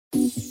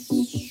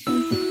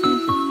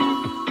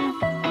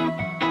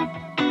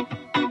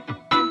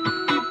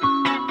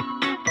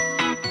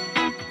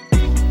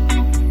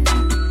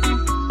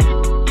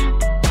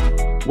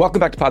Welcome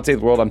back to Pod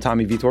Save the World. I'm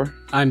Tommy Vitor.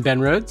 I'm Ben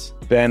Rhodes.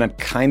 Ben, I'm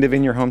kind of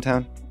in your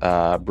hometown,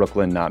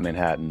 Brooklyn, not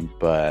Manhattan,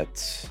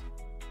 but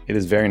it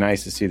is very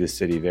nice to see this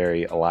city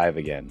very alive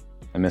again.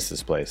 I miss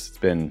this place. It's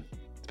been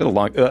a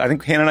long. I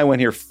think Hannah and I went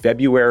here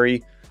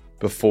February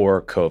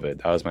before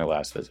COVID. That was my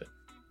last visit.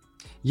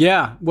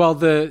 Yeah, well,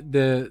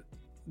 the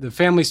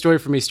family story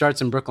for me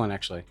starts in Brooklyn,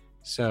 actually.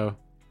 So,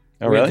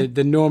 oh really?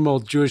 The normal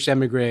Jewish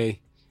emigre,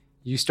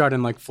 you start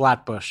in like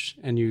Flatbush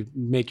and you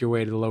make your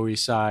way to the Lower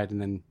East Side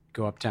and then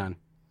go uptown.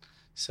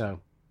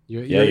 So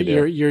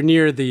you're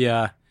near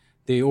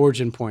the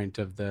origin point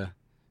of the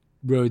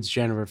Rhodes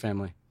Janover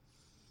family.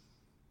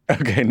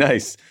 Okay,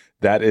 nice.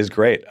 That is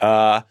great.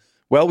 Well,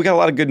 we got a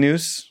lot of good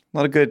news, a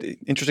lot of good,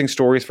 interesting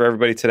stories for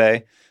everybody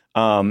today.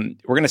 We're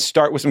going to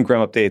start with some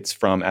grim updates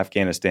from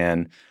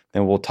Afghanistan.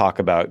 Then we'll talk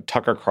about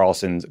Tucker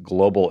Carlson's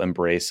global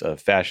embrace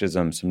of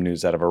fascism, some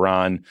news out of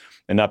Iran,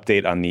 an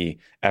update on the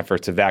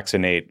effort to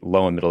vaccinate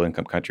low and middle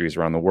income countries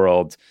around the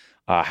world,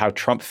 how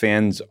Trump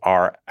fans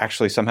are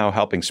actually somehow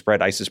helping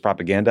spread ISIS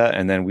propaganda.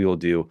 And then we will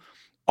do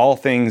all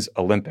things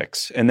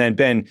Olympics. And then,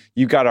 Ben,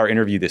 you got our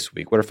interview this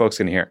week. What are folks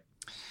going to hear?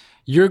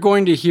 You're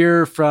going to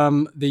hear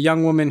from the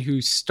young woman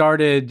who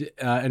started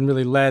and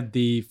really led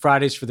the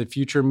Fridays for the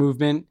Future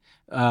movement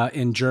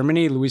in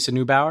Germany, Luisa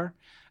Neubauer.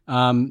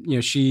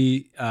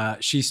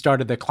 She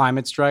started the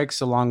climate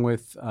strikes along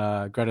with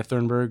Greta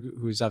Thunberg,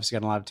 who's obviously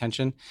gotten a lot of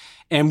attention.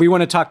 And we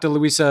want to talk to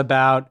Luisa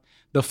about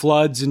the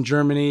floods in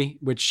Germany,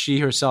 which she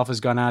herself has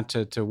gone out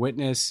to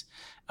witness,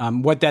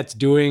 what that's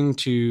doing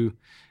to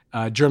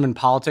German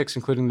politics,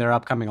 including their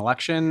upcoming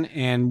election,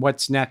 and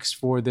what's next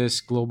for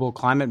this global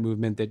climate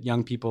movement that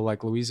young people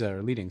like Luisa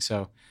are leading.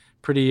 So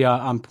pretty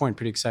on point,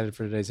 pretty excited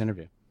for today's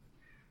interview.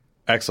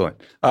 Excellent.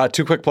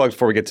 Two quick plugs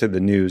before we get to the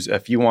news.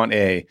 If you want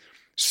a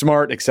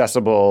smart,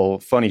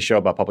 accessible, funny show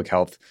about public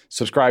health,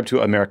 subscribe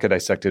to America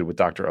Dissected with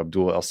Dr.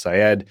 Abdul El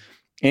Sayed.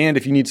 And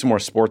if you need some more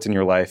sports in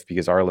your life,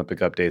 because our Olympic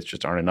updates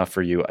just aren't enough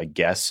for you, I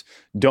guess,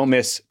 don't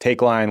miss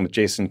Take Line with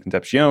Jason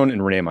Concepcion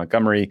and Renee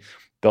Montgomery.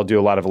 They'll do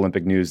a lot of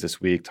Olympic news this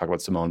week, talk about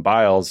Simone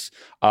Biles.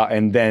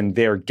 And then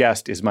their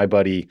guest is my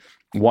buddy,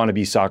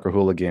 wannabe soccer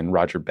hooligan,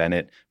 Roger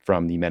Bennett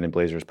from the Men in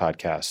Blazers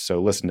podcast.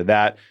 So listen to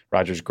that.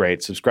 Roger's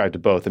great. Subscribe to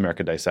both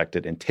America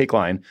Dissected and Take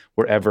Line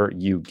wherever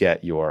you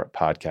get your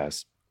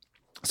podcasts.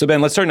 So,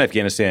 Ben, let's start in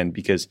Afghanistan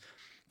because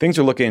things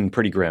are looking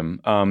pretty grim.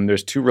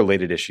 There's two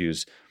related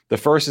issues. The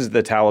first is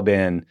the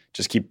Taliban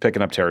just keep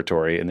picking up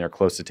territory, and they're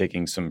close to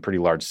taking some pretty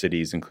large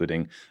cities,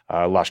 including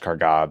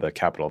Lashkar-Gah, the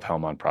capital of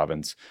Helmand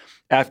province.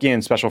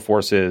 Afghan special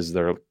forces,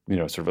 they're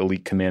sort of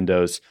elite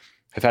commandos,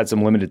 have had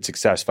some limited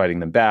success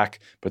fighting them back,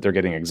 but they're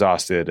getting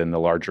exhausted, and the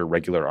larger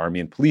regular army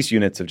and police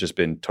units have just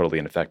been totally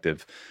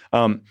ineffective.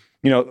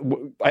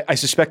 I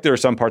suspect there are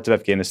some parts of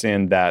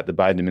Afghanistan that the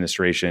Biden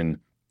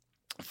administration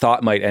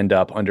thought might end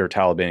up under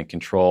Taliban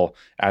control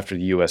after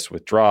the U.S.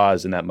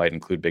 withdraws, and that might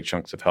include big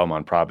chunks of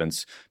Helmand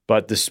province.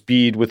 But the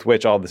speed with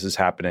which all this is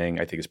happening,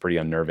 I think, is pretty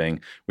unnerving,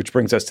 which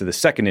brings us to the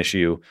second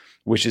issue,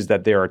 which is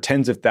that there are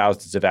tens of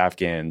thousands of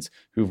Afghans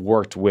who've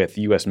worked with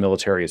the U.S.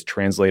 military as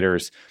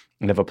translators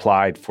and have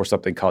applied for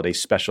something called a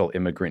special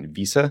immigrant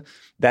visa.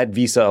 That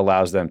visa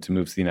allows them to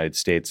move to the United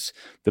States.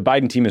 The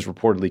Biden team is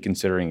reportedly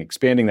considering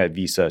expanding that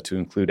visa to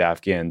include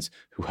Afghans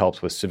who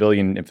helped with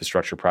civilian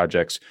infrastructure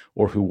projects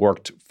or who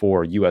worked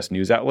for U.S.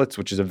 news outlets,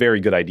 which is a very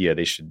good idea.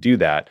 They should do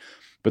that.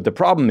 But the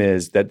problem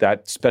is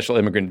that special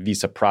immigrant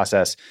visa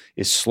process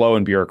is slow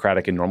and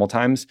bureaucratic in normal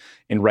times.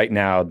 And right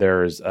now,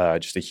 there's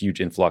just a huge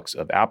influx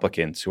of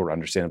applicants who are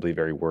understandably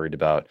very worried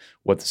about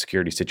what the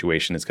security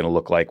situation is going to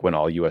look like when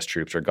all U.S.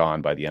 troops are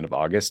gone by the end of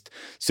August.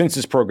 Since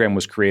this program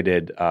was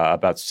created,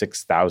 about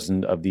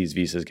 6,000 of these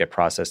visas get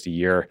processed a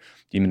year.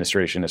 The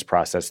administration has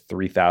processed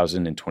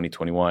 3,000 in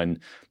 2021.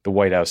 The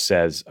White House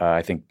says,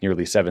 I think,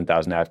 nearly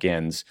 7,000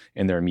 Afghans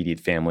and their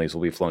immediate families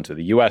will be flown to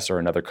the U.S. or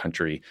another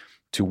country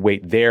to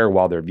wait there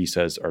while their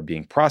visas are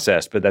being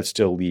processed, but that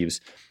still leaves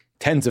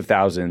tens of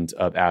thousands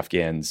of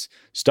Afghans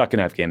stuck in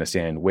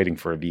Afghanistan waiting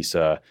for a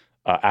visa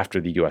after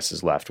the U.S.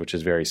 has left, which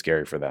is very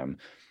scary for them.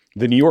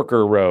 The New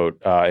Yorker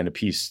wrote in a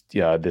piece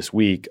this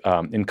week,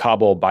 in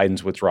Kabul,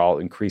 Biden's withdrawal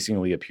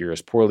increasingly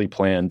appears poorly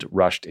planned,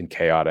 rushed, and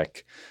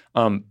chaotic.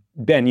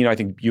 Ben, I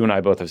think you and I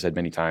both have said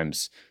many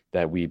times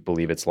that we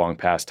believe it's long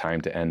past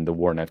time to end the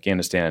war in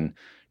Afghanistan.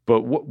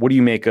 But what do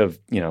you make of,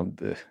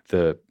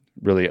 the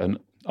really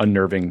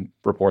unnerving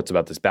reports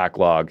about this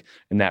backlog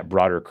and that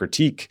broader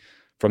critique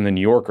from the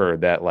New Yorker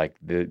that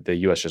the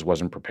U.S. just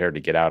wasn't prepared to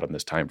get out on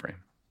this time frame?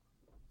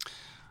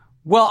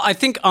 Well, I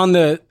think on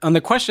the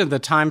question of the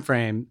time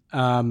frame,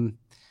 I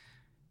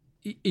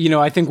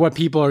think what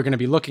people are going to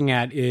be looking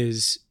at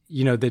is,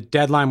 the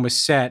deadline was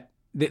set.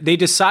 They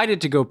decided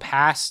to go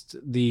past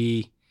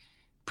the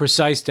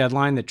precise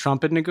deadline that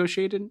Trump had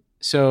negotiated.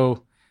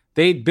 So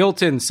they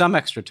built in some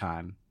extra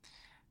time.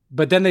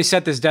 But then they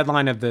set this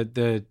deadline of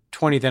the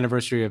 20th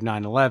anniversary of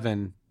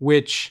 9/11,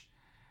 which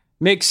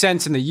makes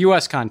sense in the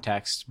U.S.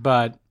 context.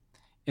 But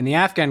in the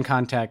Afghan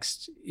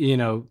context,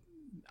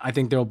 I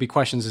think there will be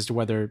questions as to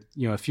whether,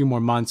 a few more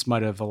months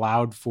might have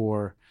allowed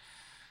for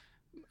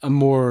a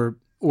more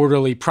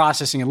orderly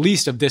processing, at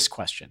least of this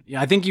question.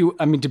 Yeah, I think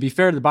to be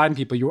fair to the Biden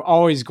people, you're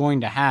always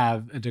going to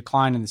have a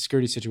decline in the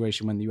security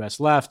situation when the U.S.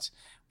 left.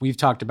 We've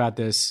talked about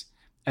this.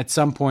 At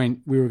some point,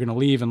 we were going to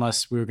leave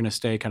unless we were going to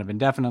stay kind of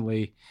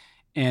indefinitely,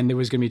 and there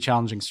was going to be a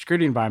challenging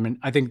security environment.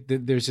 I think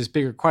that there's this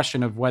bigger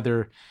question of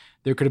whether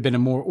there could have been a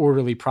more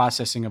orderly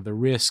processing of the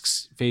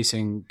risks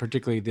facing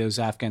particularly those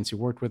Afghans who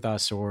worked with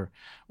us or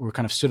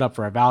kind of stood up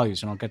for our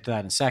values, and I'll get to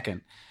that in a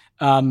second.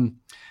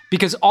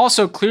 Because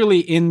also clearly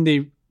in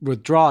the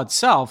withdrawal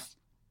itself,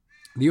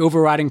 the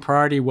overriding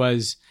priority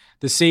was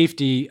the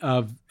safety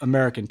of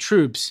American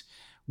troops,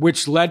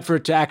 which led for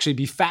it to actually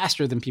be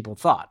faster than people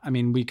thought. I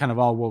mean, we kind of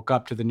all woke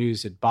up to the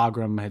news that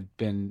Bagram had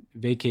been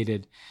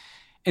vacated.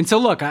 And so,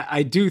 look,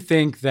 I do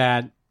think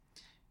that,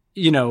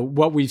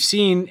 what we've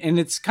seen, and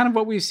it's kind of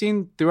what we've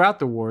seen throughout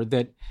the war,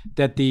 that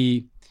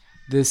the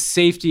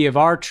safety of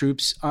our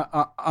troops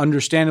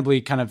understandably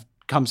kind of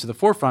comes to the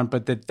forefront,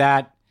 but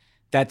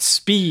that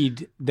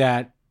speed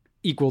that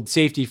equaled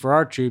safety for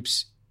our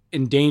troops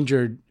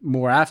endangered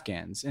more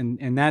Afghans.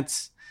 And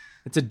that's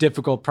a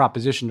difficult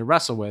proposition to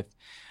wrestle with.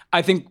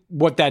 I think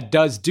what that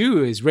does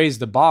do is raise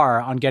the bar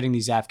on getting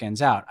these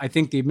Afghans out. I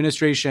think the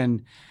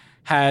administration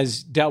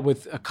has dealt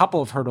with a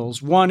couple of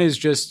hurdles. One is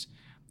just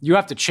you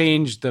have to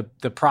change the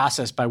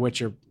process by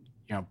which you're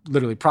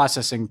literally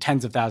processing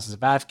tens of thousands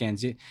of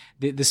Afghans.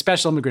 The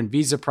special immigrant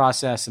visa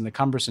process and the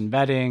cumbersome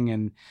vetting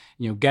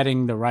and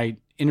getting the right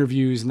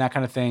interviews and that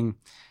kind of thing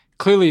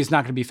clearly is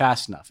not going to be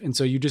fast enough. And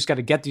so you just got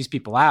to get these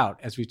people out,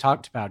 as we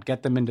talked about,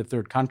 get them into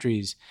third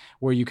countries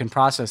where you can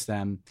process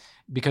them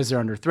because they're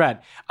under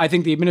threat. I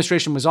think the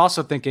administration was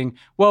also thinking,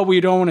 well, we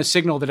don't want to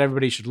signal that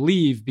everybody should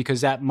leave because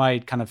that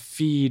might kind of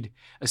feed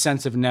a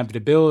sense of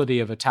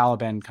inevitability of a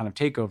Taliban kind of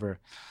takeover.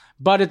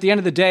 But at the end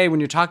of the day, when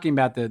you're talking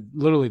about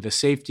literally the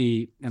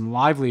safety and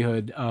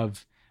livelihood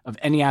of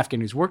any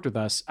Afghan who's worked with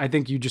us, I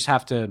think you just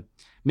have to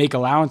make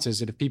allowances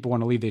that if people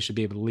want to leave, they should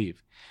be able to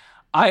leave.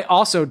 I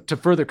also, to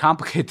further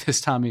complicate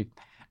this, Tommy,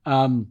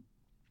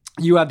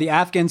 you have the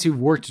Afghans who've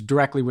worked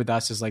directly with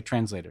us as like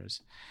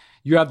translators.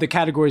 You have the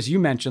categories you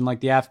mentioned,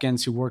 like the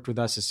Afghans who worked with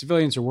us as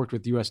civilians or worked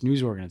with U.S.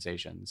 news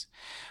organizations.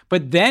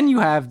 But then you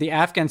have the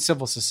Afghan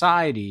civil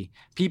society,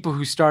 people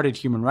who started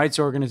human rights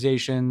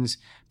organizations,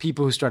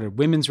 people who started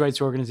women's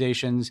rights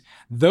organizations.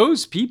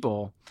 Those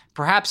people,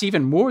 perhaps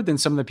even more than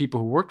some of the people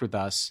who worked with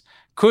us,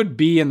 could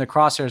be in the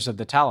crosshairs of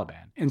the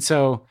Taliban. And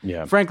so,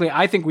 frankly,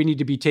 I think we need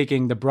to be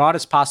taking the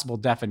broadest possible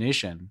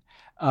definition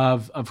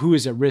of who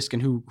is at risk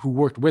and who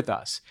worked with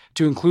us,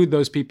 to include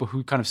those people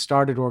who kind of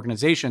started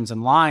organizations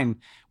in line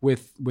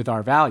with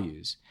our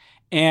values.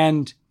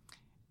 And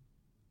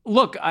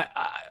look,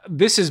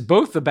 this is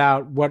both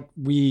about what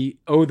we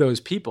owe those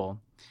people,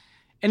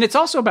 and it's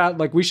also about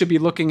like we should be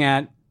looking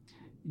at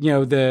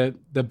the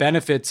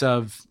benefits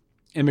of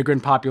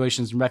immigrant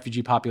populations and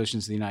refugee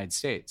populations in the United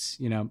States.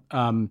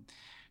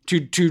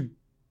 To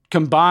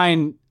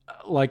combine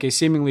like a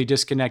seemingly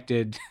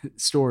disconnected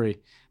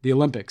story, the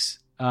Olympics.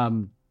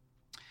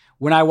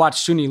 When I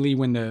watched Suni Lee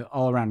win the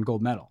all-around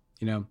gold medal,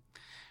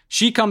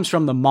 she comes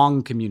from the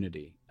Hmong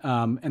community.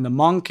 And the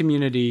Hmong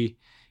community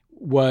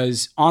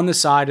was on the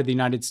side of the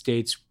United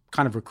States,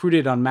 kind of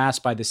recruited en masse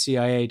by the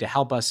CIA to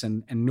help us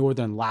in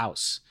northern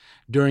Laos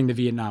during the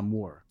Vietnam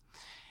War.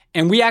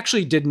 And we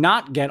actually did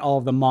not get all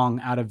of the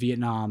Hmong out of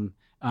Vietnam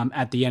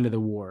at the end of the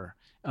war.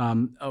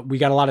 We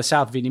got a lot of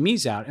South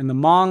Vietnamese out, and the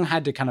Hmong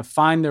had to kind of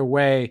find their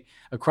way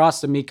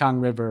across the Mekong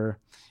River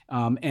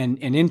and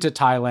into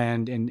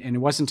Thailand. And it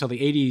wasn't until the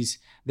 80s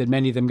that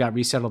many of them got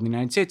resettled in the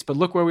United States. But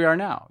look where we are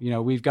now.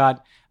 We've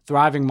got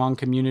thriving Hmong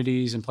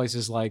communities in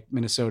places like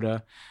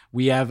Minnesota.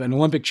 We have an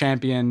Olympic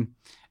champion.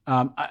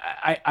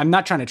 I'm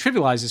not trying to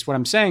trivialize this. What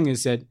I'm saying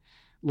is that,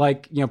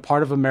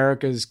 part of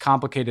America's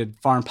complicated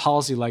foreign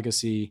policy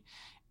legacy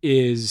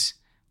is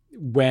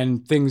when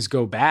things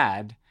go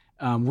bad,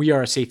 we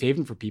are a safe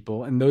haven for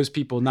people. And those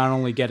people not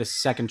only get a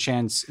second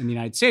chance in the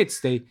United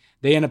States, they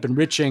end up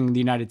enriching the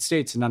United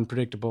States in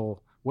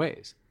unpredictable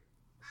ways.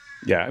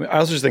 Yeah, I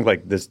also just think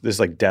like this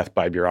like death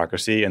by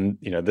bureaucracy, and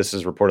this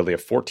is reportedly a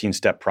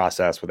 14-step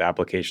process with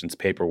applications,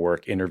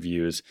 paperwork,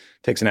 interviews.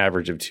 Takes an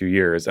average of 2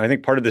 years, and I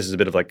think part of this is a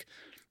bit of like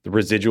the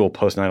residual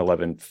post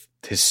 9/11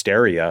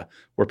 hysteria,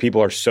 where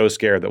people are so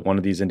scared that one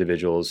of these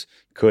individuals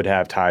could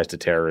have ties to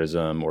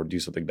terrorism or do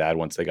something bad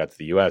once they got to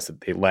the U.S.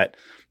 that they let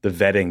the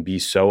vetting be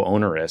so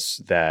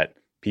onerous that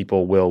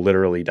people will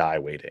literally die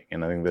waiting.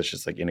 And I think that's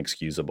just like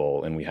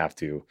inexcusable, and we have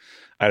to,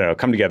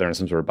 come together in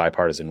some sort of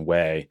bipartisan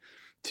way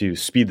to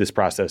speed this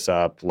process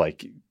up,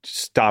 like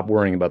stop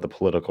worrying about the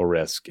political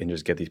risk and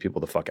just get these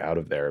people the fuck out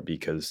of there,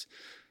 because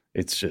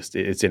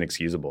it's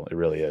inexcusable. It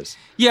really is.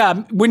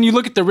 Yeah. When you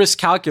look at the risk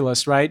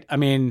calculus, right? I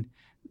mean,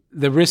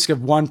 the risk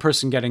of one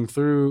person getting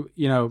through,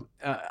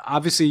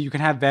 obviously you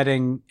can have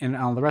vetting and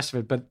all the rest of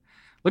it, but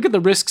look at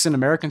the risks in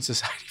American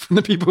society from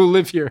the people who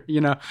live here,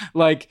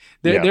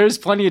 there's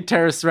plenty of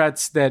terrorist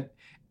threats that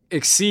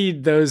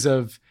exceed those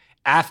of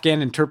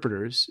Afghan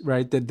interpreters,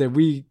 right? That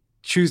we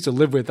choose to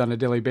live with on a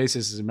daily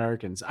basis as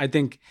Americans. I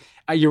think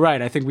you're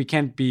right. I think we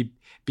can't be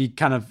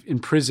kind of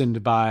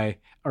imprisoned by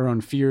our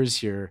own fears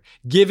here,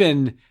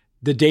 given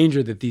the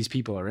danger that these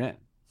people are in.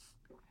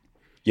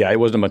 Yeah, it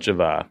wasn't much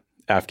of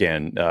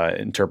Afghan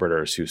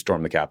interpreters who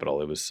stormed the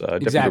Capitol. It was a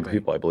different group of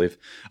people, I believe.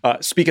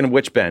 Speaking of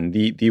which, Ben,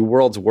 the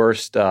world's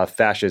worst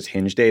fascist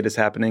hinge date is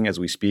happening as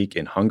we speak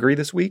in Hungary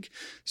this week.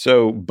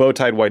 So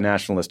bow-tied white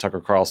nationalist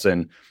Tucker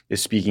Carlson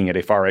is speaking at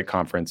a far-right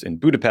conference in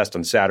Budapest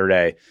on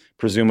Saturday,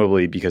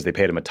 presumably because they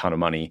paid him a ton of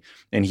money.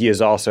 And he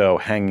is also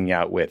hanging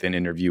out with and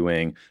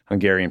interviewing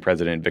Hungarian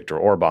President Viktor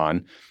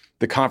Orban.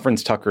 The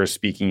conference Tucker is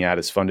speaking at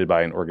is funded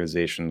by an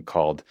organization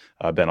called,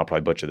 Ben, I'll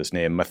probably butcher this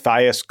name,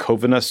 Matthias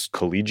Corvinus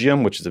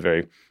Collegium, which is a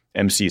very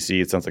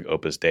MCC. It sounds like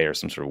Opus Dei or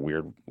some sort of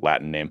weird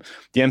Latin name.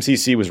 The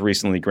MCC was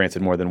recently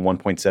granted more than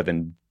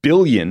 1.7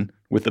 billion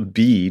with a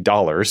B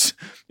dollars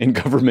in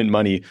government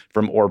money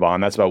from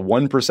Orban. That's about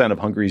 1% of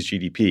Hungary's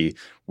GDP,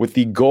 with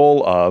the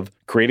goal of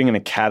creating an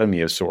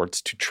academy of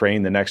sorts to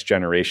train the next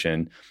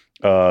generation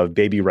of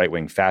baby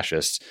right-wing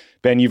fascists.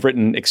 Ben, you've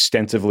written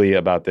extensively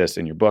about this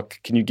in your book.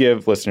 Can you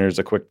give listeners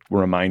a quick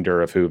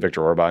reminder of who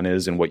Viktor Orban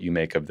is and what you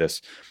make of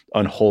this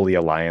unholy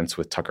alliance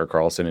with Tucker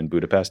Carlson in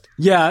Budapest?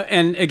 Yeah,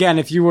 and again,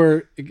 if you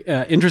were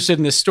interested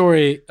in this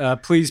story,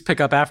 please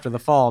pick up after the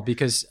fall,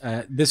 because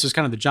this was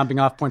kind of the jumping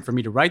off point for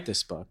me to write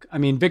this book. I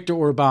mean, Viktor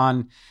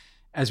Orban,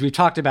 as we've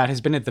talked about,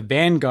 has been at the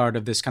vanguard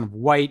of this kind of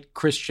white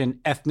Christian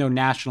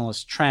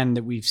ethno-nationalist trend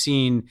that we've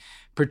seen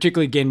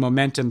particularly gain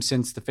momentum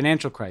since the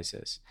financial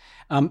crisis.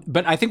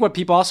 But I think what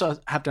people also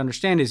have to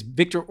understand is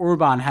Viktor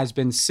Orban has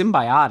been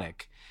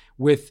symbiotic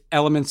with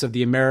elements of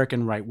the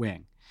American right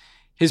wing.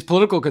 His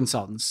political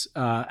consultants,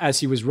 as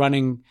he was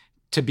running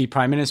to be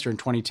prime minister in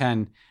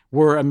 2010,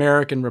 were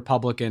American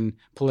Republican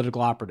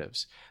political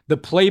operatives. The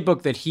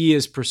playbook that he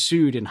has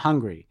pursued in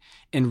Hungary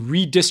in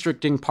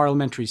redistricting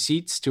parliamentary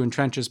seats to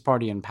entrench his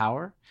party in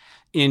power,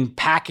 in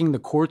packing the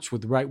courts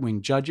with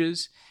right-wing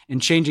judges, in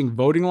changing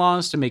voting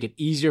laws to make it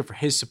easier for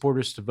his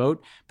supporters to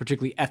vote,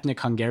 particularly ethnic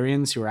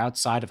Hungarians who are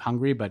outside of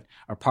Hungary but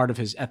are part of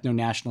his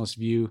ethno-nationalist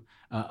view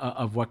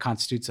of what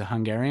constitutes a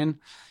Hungarian.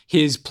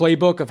 His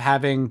playbook of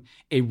having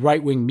a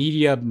right-wing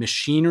media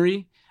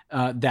machinery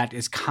that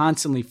is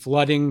constantly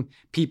flooding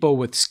people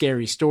with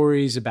scary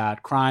stories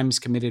about crimes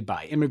committed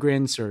by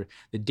immigrants or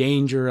the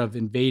danger of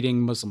invading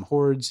Muslim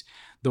hordes.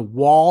 The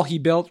wall he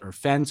built, or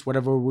fence,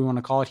 whatever we want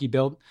to call it, he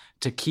built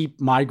to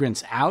keep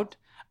migrants out.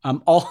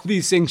 All of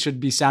these things should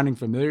be sounding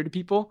familiar to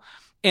people.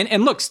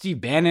 And look,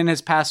 Steve Bannon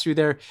has passed through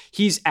there.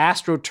 He's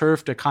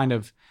astroturfed a kind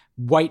of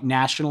white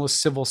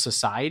nationalist civil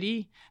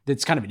society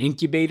that's kind of an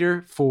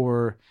incubator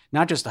for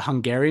not just the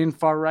Hungarian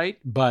far right,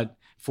 but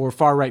for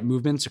far right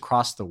movements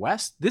across the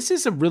West. This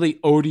is a really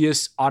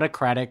odious,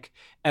 autocratic,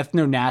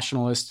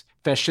 ethno-nationalist,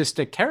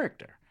 fascistic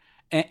character.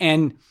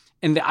 And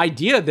the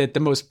idea that the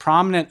most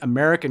prominent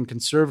American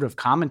conservative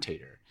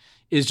commentator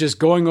is just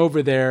going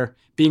over there,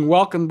 being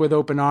welcomed with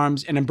open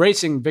arms and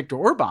embracing Viktor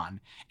Orban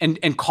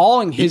and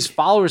calling his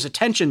followers'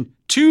 attention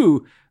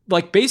to,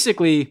 like,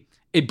 basically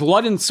a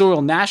blood and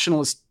soil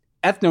nationalist,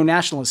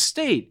 ethno-nationalist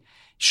state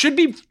should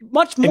be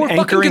much more and fucking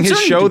anchoring his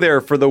show to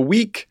there for the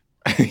week.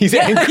 He's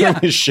anchoring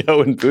his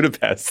show in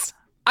Budapest.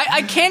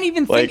 I can't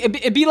even think.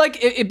 It'd be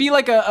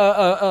like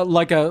a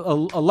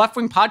left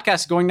wing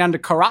podcast going down to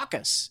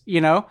Caracas,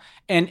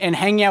 and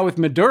hanging out with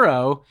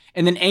Maduro,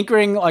 and then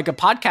anchoring like a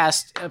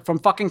podcast from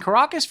fucking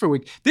Caracas for a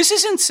week. This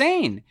is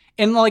insane,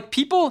 and like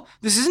people,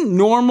 this isn't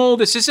normal.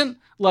 This isn't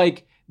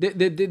like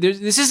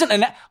this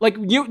isn't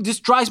this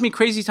drives me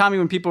crazy, Tommy,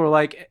 when people are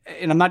like,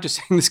 and I'm not just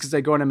saying this because I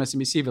go on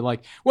MSNBC, but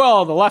like,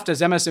 well, the left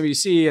has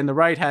MSNBC and the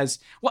right has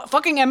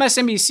fucking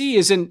MSNBC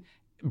isn't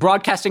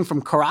broadcasting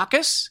from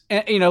Caracas.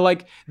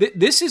 And,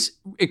 this is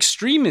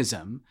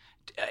extremism.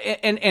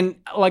 And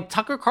like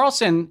Tucker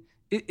Carlson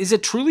is a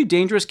truly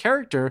dangerous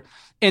character.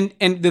 And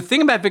the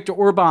thing about Viktor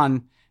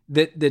Orban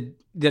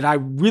that I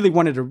really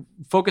wanted to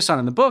focus on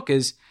in the book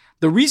is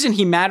the reason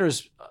he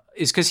matters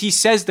is because he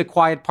says the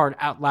quiet part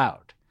out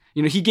loud.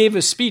 He gave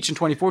a speech in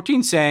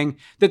 2014 saying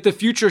that the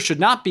future should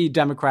not be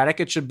democratic.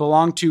 It should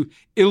belong to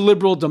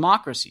illiberal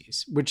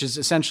democracies, which is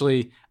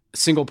essentially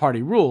single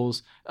party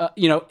rules.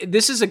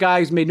 This is a guy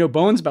who's made no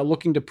bones about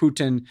looking to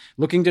Putin,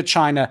 looking to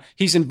China.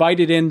 He's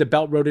invited in the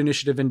Belt Road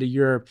Initiative into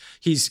Europe.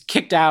 He's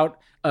kicked out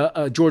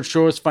a George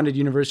Soros funded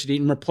university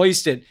and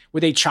replaced it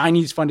with a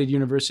Chinese funded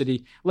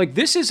university. Like,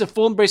 this is a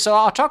full embrace of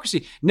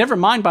autocracy. Never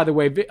mind, by the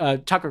way,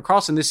 Tucker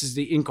Carlson, this is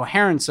the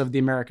incoherence of the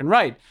American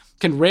right,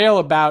 can rail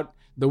about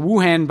the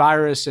Wuhan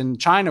virus in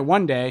China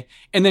one day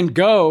and then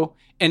go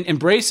and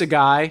embrace a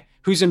guy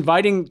who's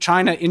inviting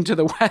China into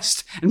the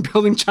West and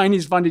building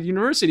Chinese-funded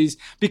universities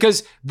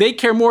because they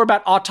care more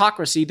about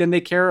autocracy than they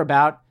care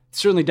about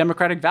certainly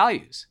democratic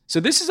values. So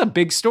this is a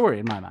big story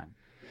in my mind.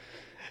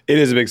 It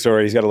is a big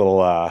story. He's got a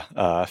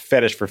little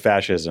fetish for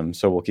fascism,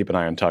 so we'll keep an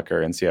eye on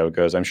Tucker and see how it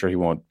goes. I'm sure he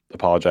won't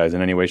apologize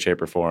in any way,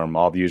 shape, or form.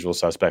 All the usual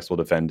suspects will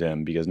defend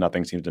him because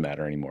nothing seems to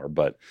matter anymore.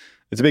 But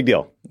it's a big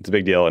deal. It's a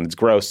big deal, and it's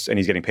gross, and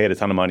he's getting paid a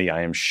ton of money,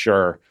 I am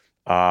sure,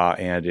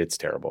 and it's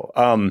terrible.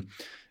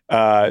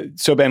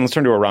 So, Ben, let's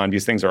turn to Iran.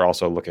 These things are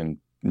also looking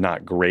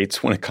not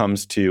great when it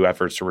comes to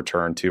efforts to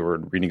return to or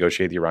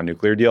renegotiate the Iran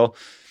nuclear deal.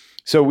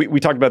 So we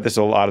talked about this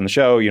a lot on the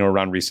show.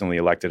 Iran recently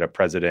elected a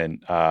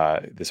president,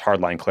 this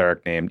hardline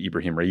cleric named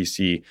Ibrahim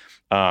Raisi.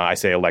 I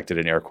say elected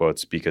in air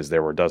quotes because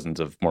there were dozens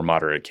of more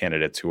moderate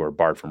candidates who were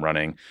barred from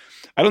running.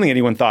 I don't think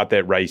anyone thought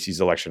that Raisi's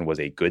election was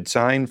a good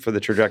sign for the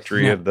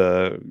trajectory of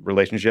the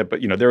relationship.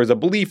 But, there was a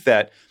belief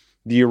that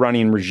the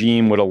Iranian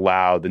regime would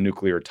allow the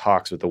nuclear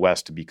talks with the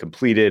West to be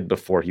completed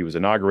before he was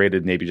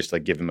inaugurated, maybe just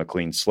like give him a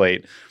clean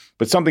slate.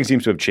 But something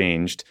seems to have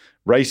changed.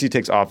 Raisi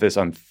takes office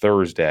on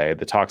Thursday.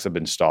 The talks have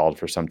been stalled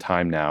for some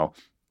time now.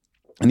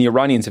 And the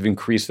Iranians have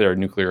increased their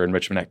nuclear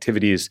enrichment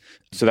activities,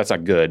 so that's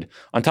not good.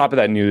 On top of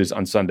that news,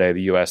 on Sunday,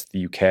 the U.S., the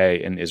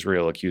U.K., and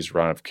Israel accused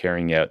Iran of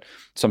carrying out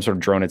some sort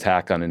of drone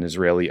attack on an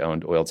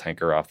Israeli-owned oil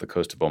tanker off the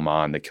coast of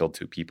Oman that killed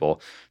 2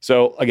 people.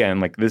 So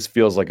again, this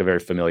feels like a very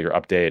familiar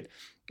update.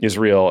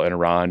 Israel and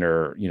Iran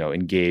are,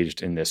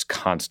 engaged in this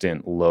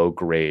constant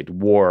low-grade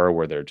war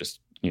where they're just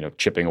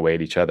chipping away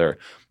at each other.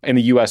 And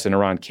the U.S. and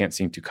Iran can't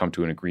seem to come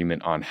to an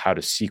agreement on how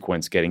to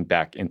sequence getting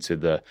back into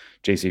the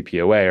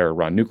JCPOA or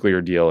Iran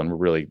nuclear deal, and we're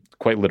really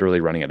quite literally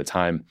running out of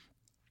time.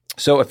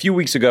 So a few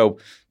weeks ago,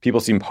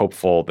 people seemed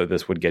hopeful that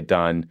this would get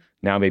done.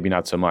 Now maybe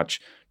not so much.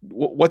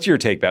 What's your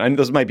take, Ben? I mean,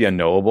 those might be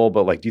unknowable,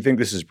 but do you think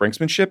this is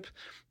brinksmanship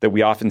that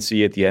we often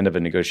see at the end of a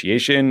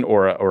negotiation,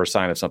 or a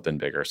sign of something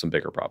bigger, some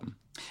bigger problem?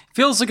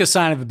 Feels like a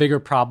sign of a bigger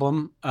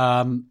problem.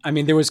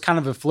 There was kind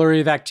of a flurry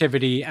of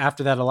activity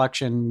after that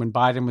election when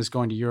Biden was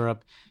going to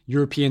Europe.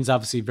 Europeans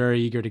obviously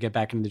very eager to get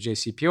back into the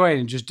JCPOA,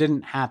 and it just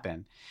didn't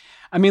happen.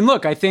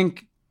 Look, I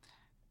think,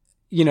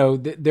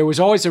 there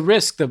was always a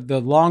risk that the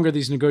longer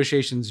these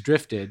negotiations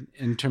drifted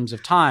in terms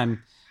of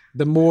time,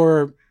 the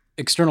more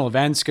external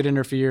events could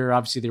interfere.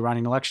 Obviously, the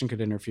Iranian election could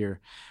interfere.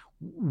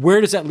 Where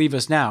does that leave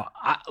us now?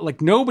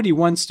 Nobody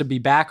wants to be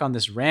back on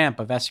this ramp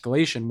of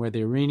escalation where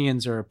the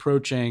Iranians are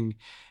approaching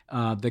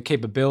the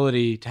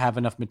capability to have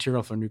enough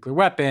material for a nuclear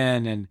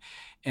weapon,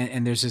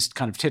 and there's this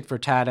kind of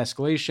tit-for-tat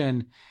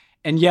escalation.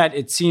 And yet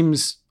it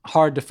seems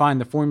hard to find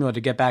the formula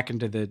to get back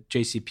into the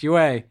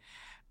JCPOA.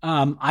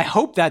 I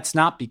hope that's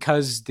not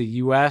because the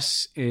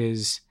U.S.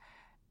 is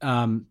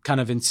kind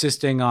of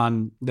insisting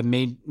on the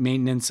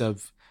maintenance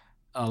of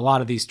a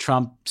lot of these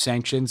Trump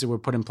sanctions that were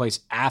put in place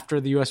after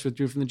the U.S.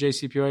 withdrew from the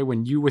JCPOA.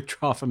 When you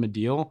withdraw from a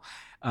deal,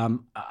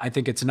 I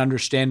think it's an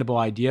understandable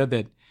idea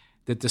that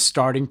the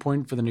starting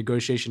point for the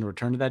negotiation to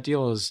return to that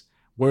deal is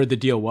where the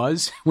deal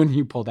was when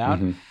you pulled out.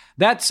 Mm-hmm.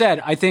 That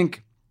said, I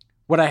think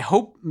what I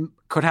hope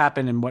could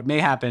happen and what may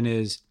happen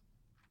is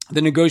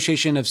the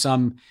negotiation of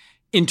some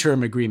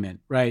interim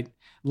agreement, right?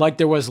 Like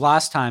there was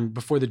last time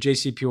before the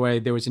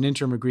JCPOA, there was an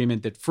interim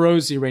agreement that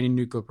froze the Iranian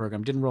nuclear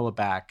program, didn't roll it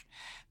back.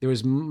 There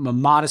was a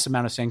modest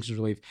amount of sanctions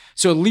relief.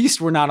 So at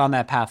least we're not on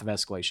that path of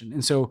escalation.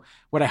 And so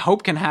what I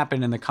hope can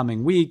happen in the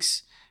coming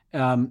weeks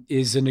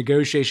is a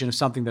negotiation of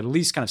something that at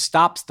least kind of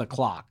stops the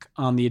clock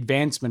on the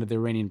advancement of the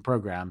Iranian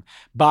program,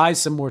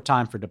 buys some more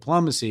time for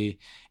diplomacy,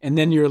 and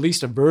then you're at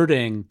least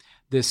averting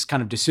this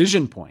kind of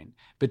decision point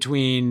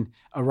between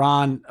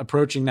Iran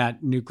approaching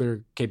that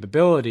nuclear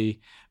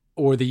capability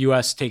or the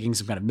U.S. taking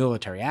some kind of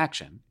military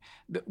action,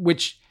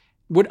 which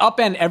would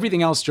upend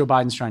everything else Joe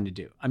Biden's trying to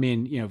do.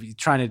 He's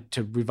trying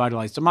to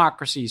revitalize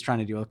democracy. He's trying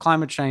to deal with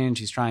climate change.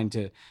 He's trying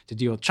to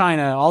deal with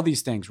China, all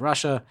these things,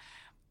 Russia.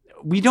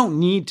 We don't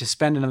need to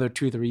spend another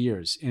 2-3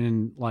 years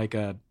in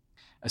a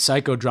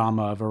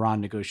psychodrama of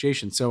Iran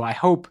negotiations. So I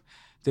hope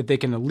that they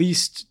can at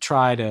least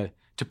try to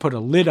put a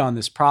lid on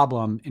this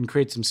problem and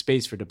create some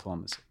space for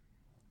diplomacy.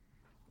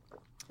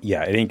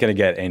 Yeah, it ain't going to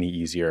get any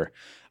easier.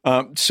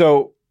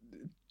 So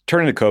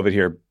turning to COVID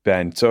here,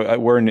 Ben. So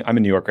I'm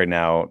in New York right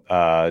now.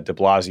 De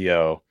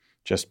Blasio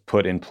just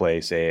put in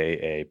place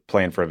a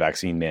plan for a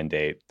vaccine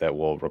mandate that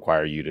will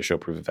require you to show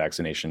proof of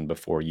vaccination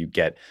before you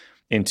get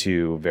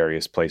into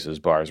various places,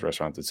 bars,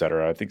 restaurants, et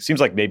cetera. I think it seems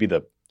like maybe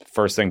the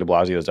first thing de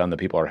Blasio has done that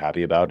people are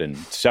happy about in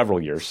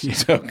several years. Yeah.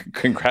 So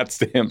congrats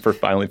to him for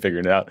finally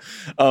figuring it out.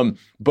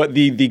 But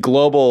the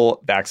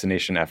global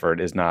vaccination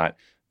effort is not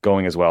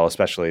going as well,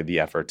 especially the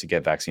effort to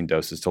get vaccine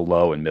doses to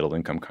low and middle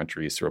income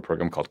countries through a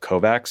program called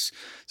COVAX.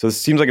 So this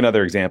seems like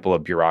another example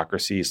of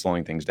bureaucracy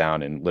slowing things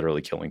down and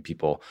literally killing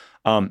people.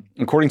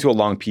 According to a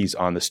long piece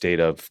on the state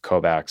of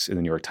COVAX in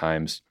the New York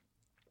Times,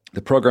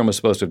 the program was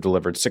supposed to have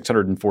delivered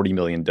 640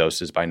 million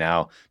doses by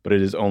now, but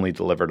it has only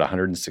delivered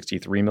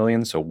 163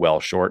 million, so well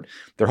short.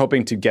 They're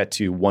hoping to get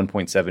to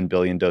 1.7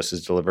 billion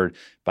doses delivered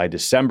by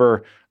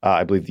December.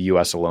 I believe the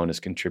U.S. alone has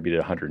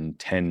contributed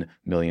 110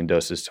 million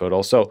doses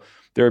total. So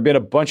there have been a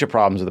bunch of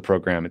problems with the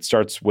program. It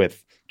starts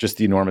with just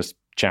the enormous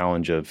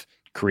challenge of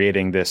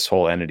creating this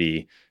whole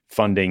entity,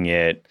 funding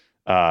it,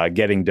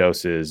 getting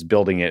doses,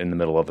 building it in the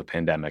middle of a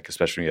pandemic,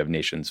 especially when you have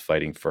nations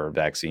fighting for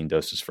vaccine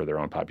doses for their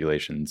own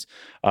populations.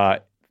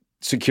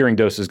 Securing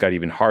doses got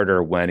even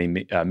harder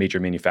when a major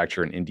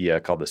manufacturer in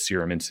India called the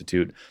Serum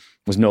Institute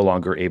was no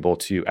longer able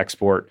to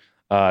export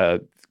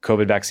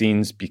COVID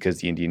vaccines because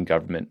the Indian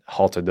government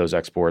halted those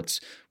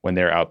exports when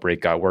their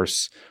outbreak got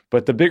worse.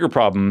 But the bigger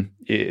problem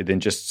than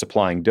just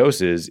supplying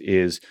doses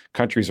is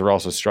countries are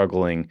also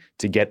struggling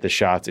to get the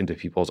shots into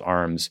people's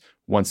arms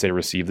once they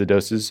receive the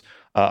doses.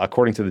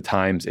 According to the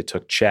Times, it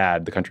took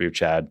Chad, the country of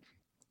Chad,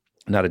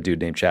 not a dude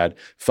named Chad,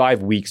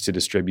 5 weeks to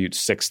distribute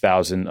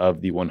 6,000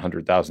 of the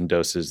 100,000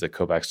 doses that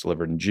COVAX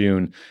delivered in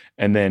June.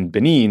 And then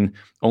Benin,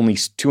 only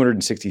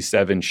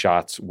 267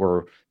 shots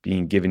were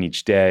being given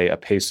each day, a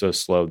pace so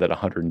slow that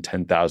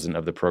 110,000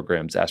 of the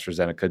program's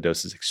AstraZeneca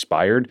doses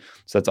expired.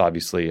 So that's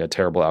obviously a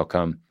terrible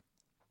outcome.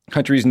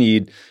 Countries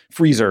need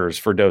freezers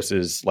for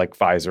doses like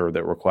Pfizer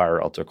that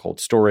require ultra-cold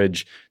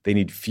storage. They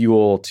need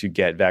fuel to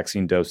get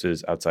vaccine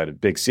doses outside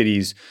of big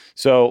cities.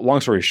 So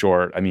long story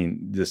short, I mean,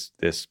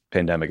 this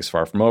pandemic is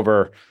far from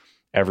over.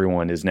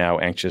 Everyone is now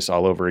anxious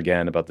all over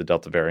again about the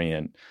Delta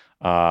variant.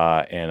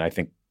 And I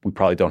think we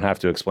probably don't have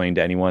to explain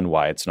to anyone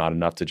why it's not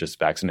enough to just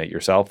vaccinate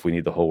yourself. We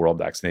need the whole world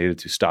vaccinated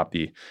to stop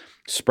the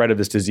spread of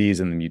this disease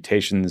and the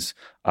mutations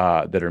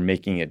that are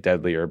making it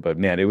deadlier. But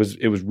man, it was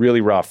really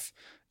rough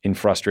and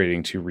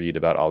frustrating to read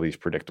about all these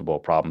predictable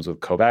problems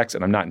with COVAX.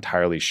 And I'm not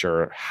entirely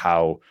sure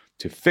how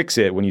to fix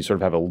it when you sort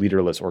of have a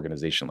leaderless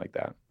organization like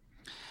that.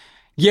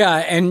 Yeah.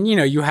 And,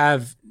 you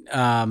have,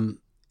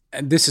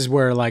 this is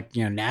where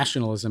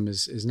nationalism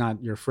is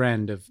not your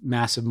friend of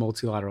massive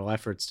multilateral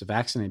efforts to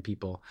vaccinate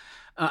people.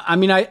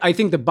 I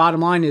think the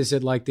bottom line is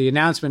that the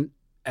announcement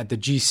at the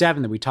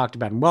G7 that we talked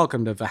about and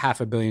welcomed of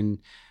 500 million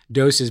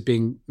doses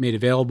being made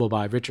available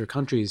by richer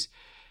countries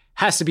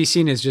has to be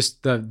seen as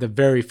just the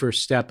very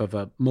first step of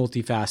a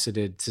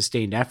multifaceted,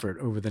 sustained effort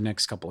over the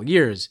next couple of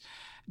years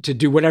to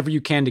do whatever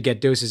you can to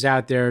get doses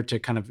out there to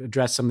kind of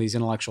address some of these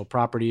intellectual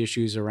property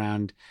issues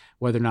around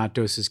whether or not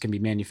doses can be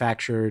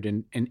manufactured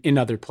in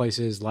other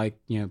places like,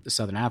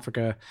 Southern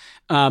Africa.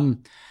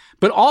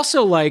 But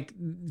also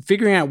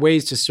figuring out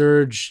ways to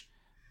surge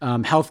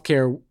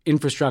healthcare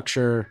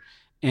infrastructure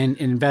and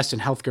invest in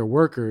healthcare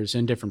workers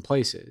in different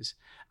places.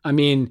 I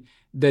mean,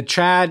 the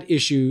Chad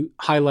issue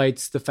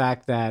highlights the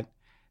fact that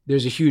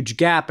there's a huge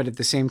gap, but at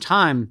the same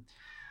time,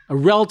 a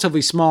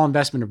relatively small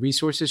investment of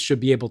resources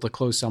should be able to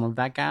close some of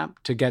that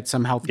gap to get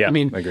some health. Yeah, I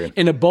mean, agreed.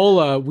 In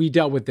Ebola, we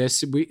dealt with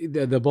this. The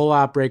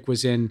Ebola outbreak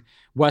was in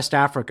West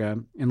Africa,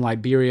 in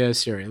Liberia,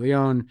 Sierra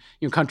Leone,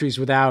 countries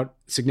without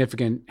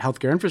significant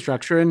healthcare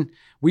infrastructure. And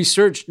we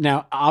searched.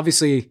 Now,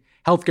 obviously,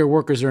 healthcare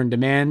workers are in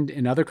demand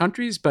in other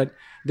countries, but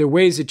there are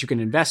ways that you can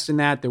invest in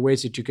that. There are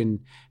ways that you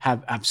can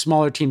have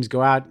smaller teams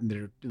go out and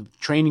they're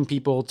training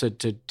people to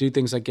do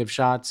things like give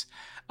shots.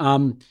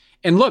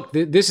 And look,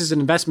 this is an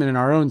investment in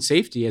our own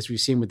safety, as we've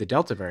seen with the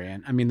Delta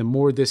variant. I mean, the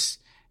more this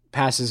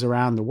passes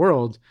around the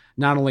world,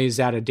 not only is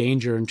that a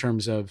danger in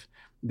terms of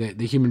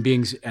the human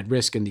beings at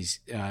risk in these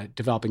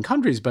developing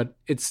countries, but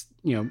it's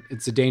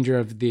a danger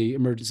of the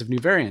emergence of new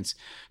variants.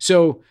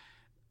 So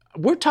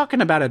we're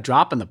talking about a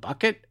drop in the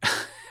bucket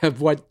of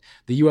what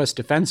the U.S.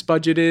 defense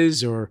budget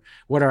is or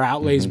what our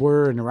outlays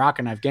were in Iraq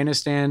and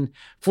Afghanistan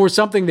for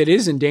something that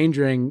is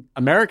endangering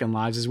American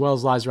lives as well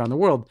as lives around the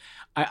world.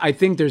 I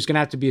think there's going to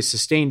have to be a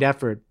sustained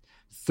effort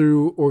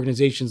through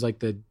organizations like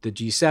the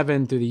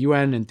G7, through the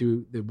UN, and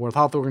through the World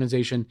Health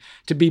Organization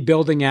to be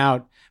building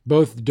out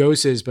both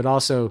doses, but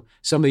also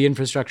some of the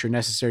infrastructure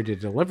necessary to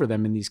deliver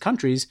them in these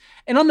countries.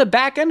 And on the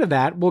back end of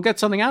that, we'll get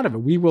something out of it.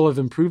 We will have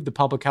improved the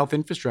public health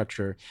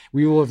infrastructure.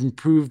 We will have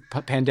improved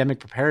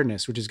pandemic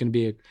preparedness, which is going to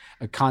be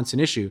a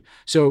constant issue.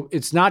 So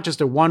it's not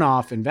just a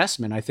one-off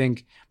investment. I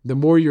think the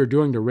more you're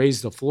doing to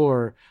raise the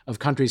floor of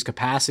countries'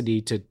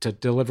 capacity to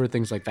deliver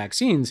things like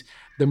vaccines,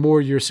 the more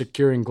you're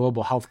securing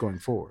global health going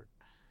forward.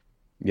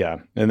 Yeah.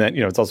 And then,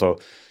 it's also,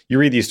 you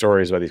read these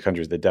stories about these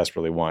countries that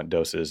desperately want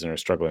doses and are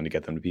struggling to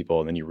get them to people.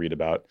 And then you read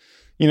about,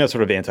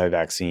 sort of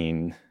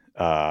anti-vaccine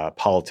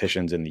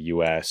politicians in the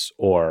US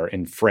or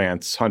in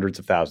France, hundreds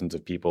of thousands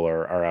of people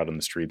are out on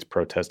the streets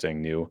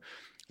protesting new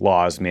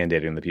laws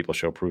mandating that people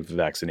show proof of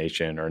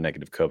vaccination or a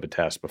negative COVID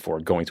test before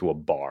going to a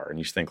bar. And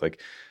you just think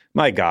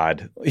my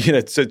God,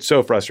 it's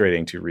so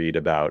frustrating to read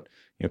about,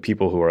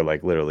 people who are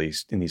literally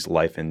in these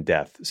life and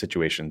death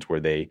situations where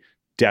they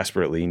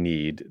desperately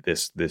need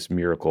this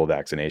miracle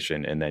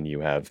vaccination. And then you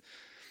have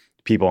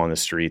people on the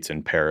streets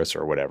in Paris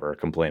or whatever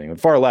complaining,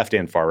 far left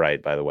and far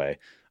right, by the way,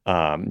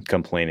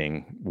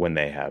 complaining when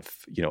they have,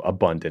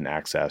 abundant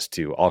access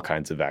to all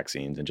kinds of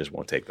vaccines and just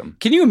won't take them.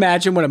 Can you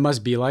imagine what it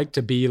must be like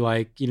to be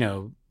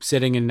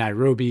sitting in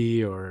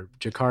Nairobi or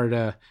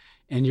Jakarta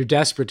and you're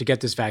desperate to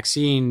get this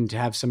vaccine to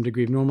have some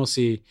degree of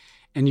normalcy,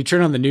 and you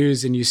turn on the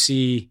news and you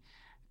see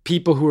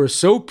people who are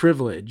so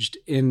privileged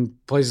in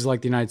places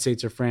like the United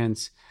States or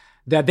France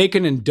that they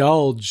can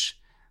indulge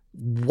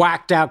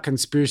whacked out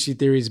conspiracy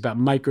theories about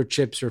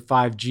microchips or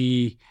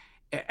 5G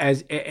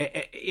as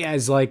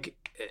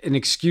an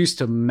excuse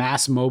to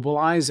mass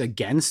mobilize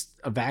against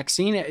a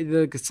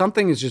vaccine.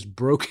 Something is just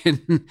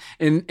broken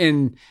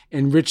in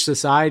rich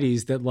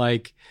societies that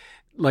like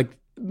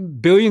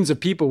billions of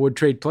people would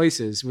trade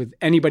places with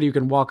anybody who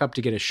can walk up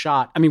to get a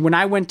shot. I mean, when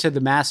I went to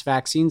the mass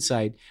vaccine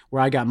site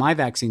where I got my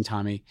vaccine,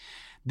 Tommy,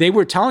 they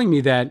were telling me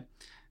that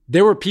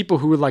there were people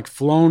who were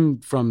flown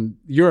from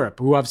Europe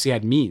who obviously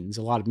had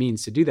a lot of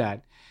means to do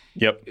that.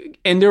 Yep.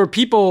 And there were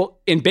people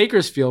in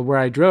Bakersfield where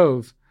I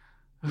drove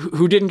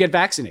who didn't get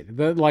vaccinated.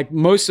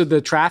 Most of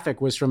the traffic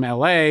was from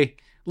LA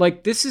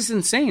Like, this is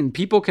insane.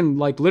 People can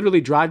like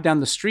literally drive down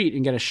the street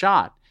and get a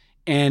shot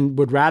and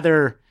would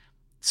rather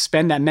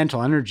spend that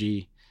mental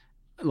energy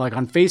like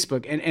on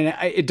Facebook. And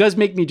it does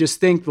make me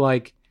just think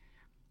like,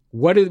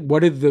 what does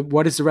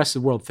the rest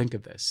of the world think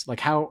of this?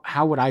 Like,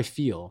 how would I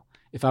feel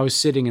if I was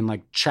sitting in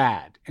like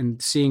Chad and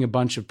seeing a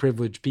bunch of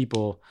privileged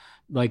people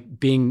like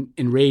being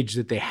enraged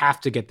that they have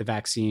to get the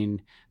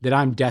vaccine that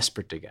I'm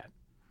desperate to get?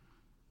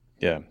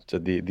 Yeah. So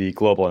the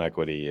global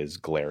inequity is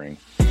glaring.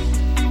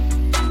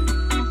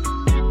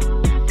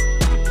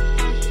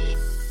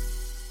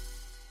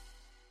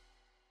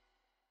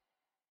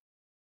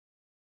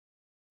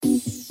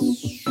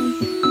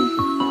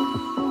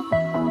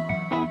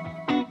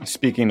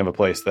 Speaking of a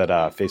place that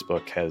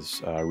Facebook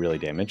has really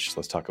damaged,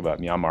 let's talk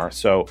about Myanmar.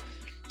 So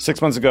 6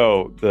 months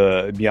ago,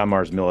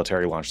 Myanmar's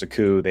military launched a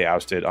coup. They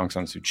ousted Aung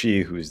San Suu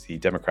Kyi, who is the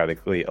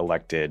democratically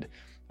elected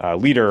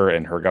leader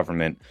in her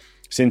government.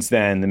 Since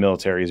then, the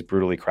military has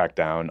brutally cracked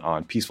down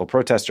on peaceful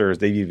protesters.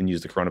 They've even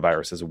used the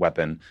coronavirus as a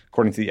weapon.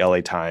 According to the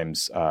LA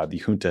Times,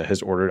 the junta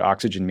has ordered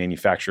oxygen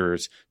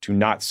manufacturers to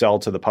not sell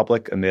to the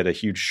public amid a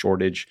huge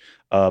shortage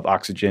of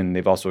oxygen.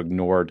 They've also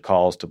ignored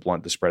calls to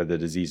blunt the spread of the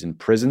disease in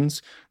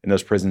prisons. And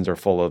those prisons are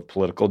full of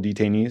political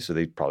detainees, so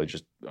they probably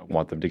just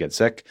want them to get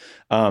sick.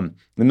 The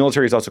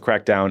military has also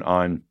cracked down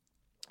on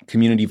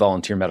community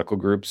volunteer medical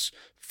groups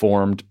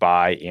formed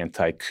by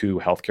anti-coup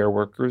healthcare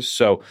workers.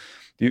 So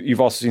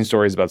you've also seen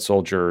stories about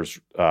soldiers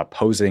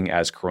posing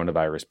as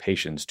coronavirus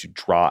patients to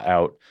draw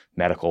out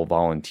medical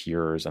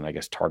volunteers and I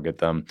guess target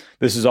them.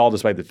 This is all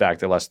despite the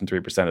fact that less than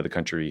 3% of the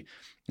country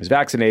is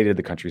vaccinated.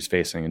 The country is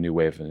facing a new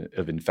wave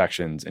of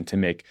infections. And to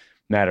make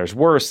matters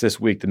worse, this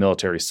week, the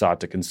military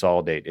sought to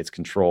consolidate its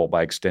control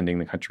by extending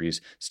the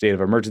country's state of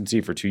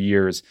emergency for 2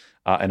 years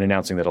and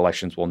announcing that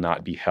elections will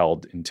not be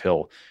held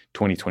until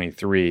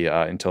 2023.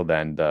 Until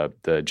then,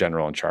 the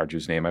general in charge,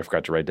 whose name I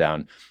forgot to write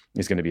down,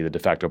 is going to be the de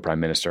facto prime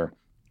minister.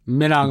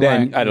 Then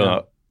I don't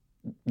know.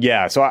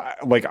 Yeah, so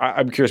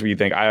I'm curious what you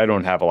think. I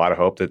don't have a lot of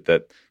hope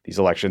that these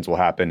elections will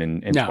happen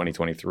in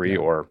 2023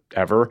 or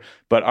ever.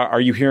 But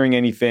are you hearing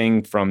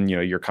anything from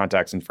your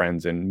contacts and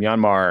friends in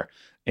Myanmar?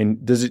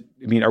 And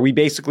are we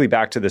basically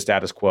back to the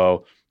status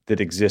quo that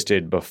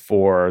existed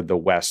before the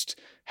West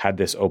had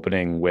this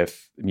opening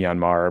with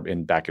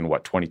Myanmar back in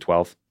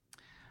 2012?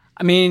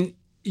 I mean,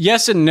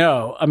 yes and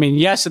no. I mean,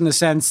 yes, in the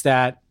sense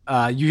that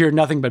you hear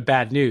nothing but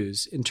bad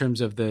news in terms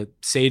of the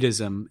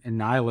sadism and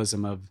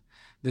nihilism of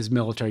this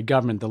military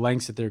government, the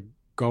lengths that they're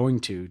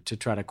going to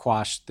try to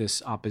quash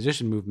this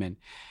opposition movement.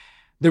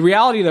 The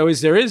reality, though,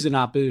 is there is an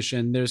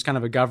opposition. There's kind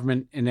of a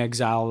government in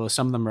exile, though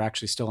some of them are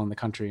actually still in the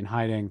country and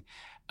hiding.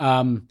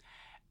 And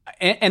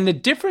the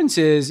difference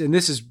is, and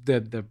this is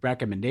the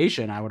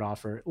recommendation I would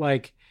offer,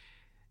 like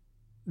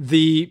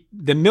the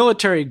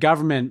military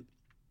government,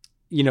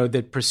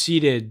 that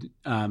preceded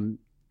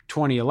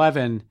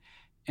 2011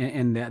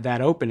 and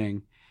that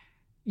opening,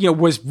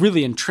 was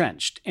really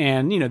entrenched.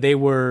 And,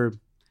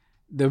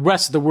 the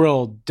rest of the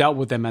world dealt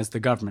with them as the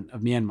government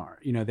of Myanmar.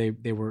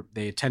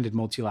 They attended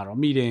multilateral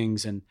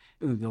meetings and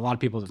a lot of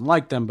people didn't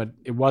like them, but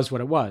it was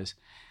what it was.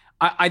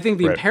 I think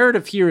the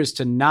imperative here is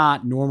to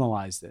not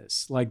normalize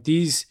this. Like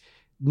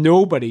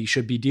nobody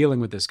should be dealing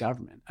with this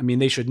government. I mean,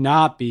 they should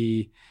not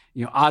be,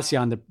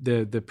 ASEAN,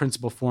 the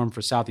principal forum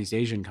for Southeast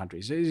Asian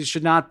countries. It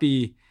should not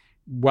be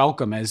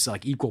welcome as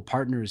like equal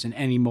partners in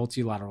any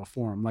multilateral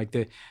forum. Like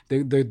the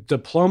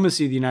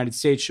diplomacy of the United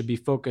States should be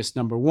focused,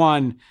 number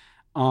one,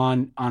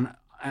 on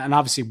and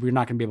obviously we're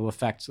not going to be able to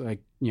affect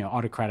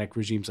autocratic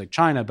regimes like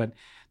China, but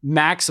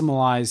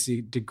maximize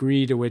the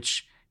degree to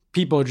which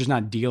people are just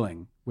not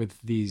dealing with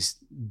these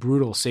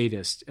brutal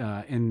sadists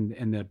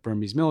in the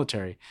Burmese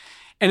military.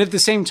 And at the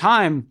same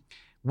time,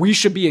 we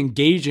should be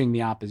engaging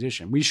the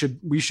opposition. We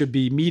should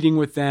be meeting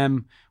with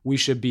them. We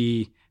should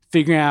be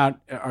figuring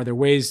out, are there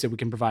ways that we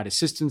can provide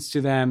assistance to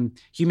them,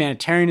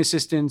 humanitarian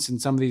assistance in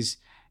some of these,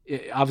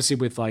 obviously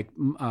with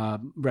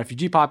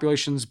refugee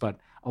populations, but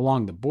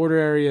along the border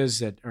areas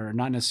that are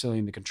not necessarily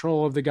in the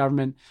control of the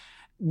government.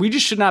 We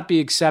just should not be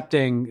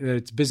accepting that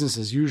it's business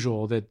as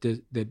usual,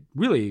 that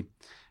really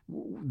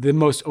the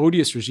most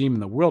odious regime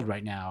in the world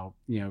right now,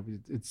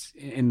 it's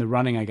in the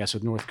running, I guess,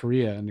 with North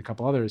Korea and a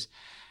couple others,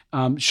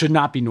 should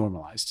not be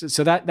normalized.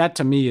 So that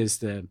to me is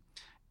the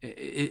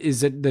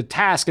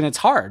task, and it's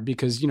hard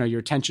because your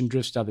attention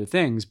drifts to other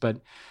things.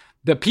 But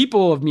the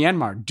people of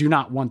Myanmar do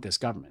not want this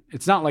government.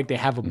 It's not like they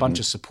have a bunch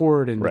of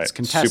support and it's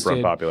contested. Super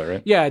unpopular,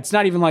 right? Yeah, it's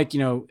not even like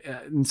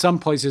in some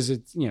places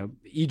it's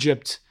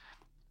Egypt,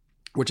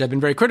 which I've been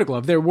very critical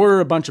of. There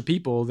were a bunch of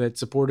people that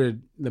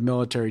supported the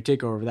military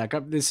takeover of that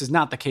government. This is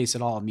not the case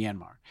at all in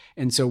Myanmar,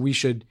 and so we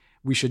should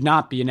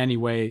not be in any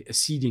way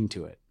acceding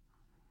to it.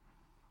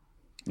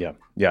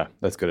 Yeah,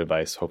 that's good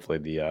advice. Hopefully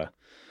the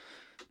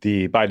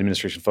Biden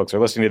administration folks are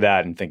listening to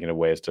that and thinking of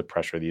ways to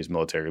pressure these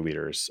military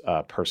leaders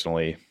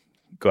personally,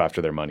 go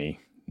after their money,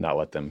 not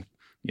let them,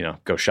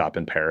 go shop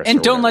in Paris.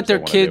 And don't let their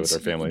kids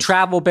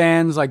travel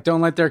bans. Like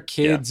don't let their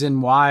kids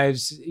and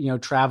wives,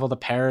 travel to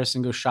Paris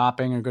and go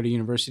shopping or go to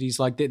universities.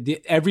 Like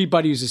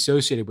everybody who's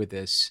associated with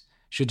this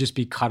should just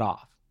be cut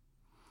off.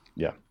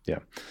 Yeah,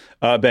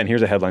 yeah. Ben,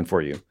 here's a headline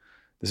for you.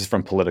 This is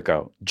from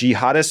Politico.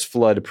 Jihadists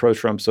flood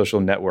pro-Trump social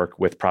network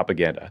with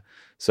propaganda.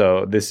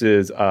 So this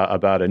is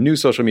about a new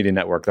social media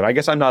network that I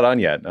guess I'm not on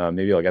yet.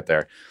 Maybe I'll get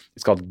there.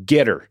 It's called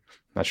Getter.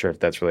 Not sure if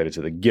that's related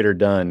to the Get Her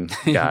Done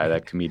guy,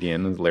 that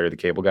comedian, Larry the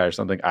Cable Guy or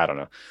something. I don't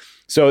know.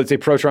 So it's a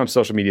pro-Trump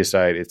social media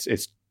site.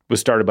 It's was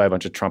started by a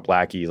bunch of Trump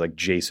lackeys like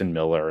Jason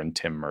Miller and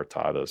Tim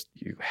Murtaugh, those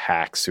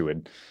hacks who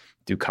would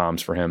do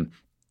comms for him.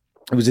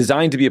 It was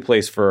designed to be a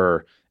place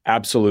for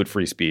absolute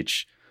free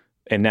speech.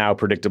 And now,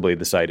 predictably,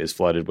 the site is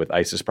flooded with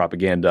ISIS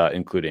propaganda,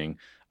 including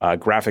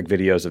graphic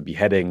videos of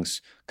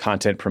beheadings,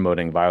 content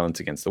promoting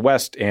violence against the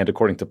West, and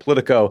according to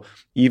Politico,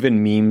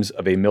 even memes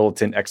of a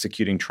militant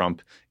executing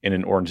Trump in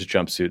an orange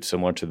jumpsuit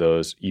similar to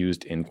those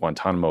used in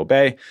Guantanamo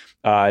Bay.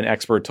 An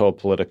expert told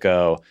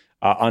Politico,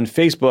 on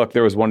Facebook,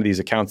 there was one of these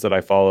accounts that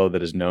I follow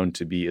that is known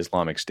to be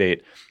Islamic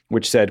State,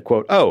 which said,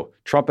 quote, "Oh,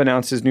 Trump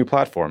announced his new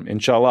platform.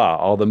 Inshallah,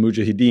 all the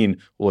mujahideen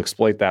will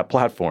exploit that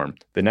platform."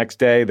 The next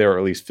day, there were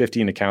at least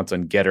 15 accounts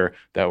on Getter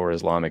that were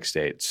Islamic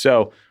State.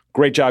 So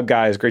great job,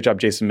 guys. Great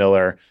job, Jason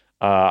Miller.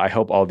 I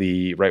hope all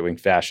the right-wing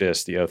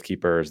fascists, the Oath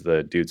Keepers,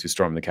 the dudes who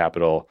stormed the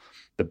Capitol,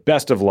 the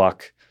best of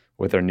luck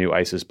with their new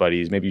ISIS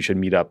buddies. Maybe you should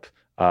meet up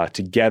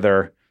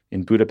together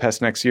in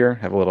Budapest next year.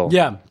 Have a little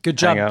good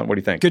job. hangout. What do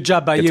you think? Good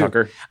job by Get you.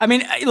 Tucker. I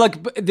mean,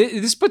 look,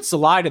 this puts the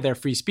lie to their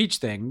free speech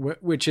thing,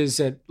 which is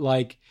that,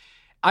 like,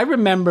 I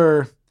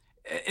remember,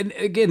 and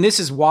again, this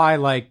is why,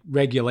 like,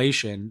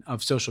 regulation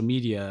of social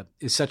media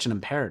is such an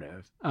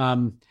imperative.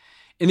 In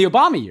the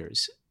Obama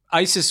years,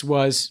 ISIS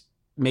was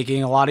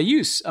making a lot of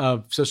use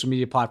of social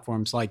media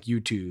platforms like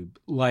YouTube,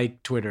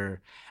 like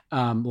Twitter,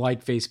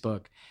 like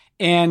Facebook.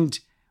 And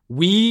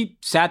we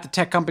sat the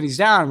tech companies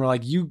down and we're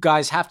like, you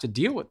guys have to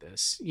deal with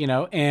this,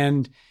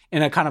 and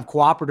in a kind of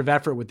cooperative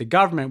effort with the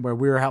government where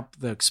we were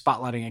the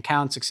spotlighting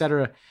accounts, et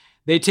cetera,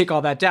 they take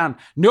all that down.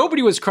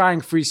 Nobody was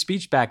crying free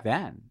speech back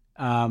then,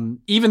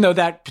 even though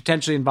that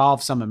potentially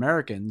involved some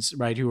Americans,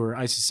 right, who were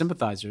ISIS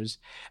sympathizers.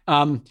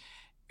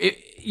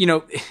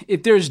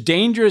 If there's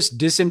dangerous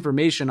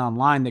disinformation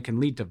online that can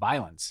lead to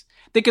violence,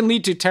 that can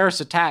lead to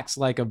terrorist attacks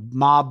like a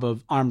mob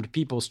of armed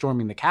people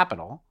storming the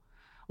Capitol,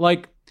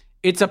 like,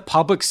 it's a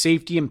public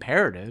safety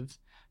imperative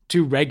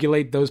to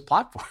regulate those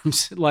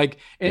platforms.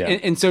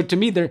 And so to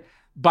me, they're,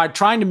 by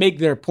trying to make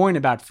their point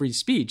about free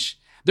speech,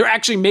 they're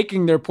actually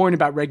making their point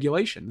about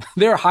regulation.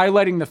 They're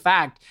highlighting the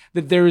fact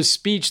that there is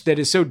speech that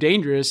is so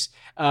dangerous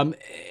and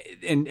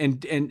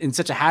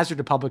such a hazard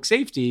to public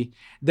safety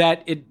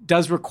that it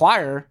does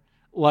require,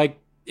 like,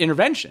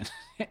 intervention.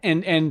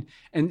 And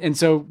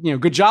so,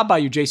 good job by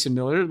you, Jason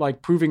Miller,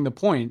 like, proving the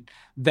point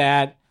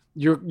that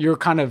you're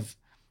kind of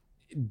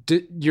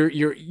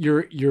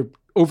your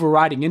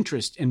overriding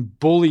interest in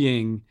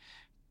bullying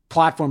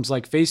platforms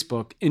like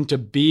Facebook into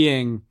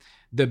being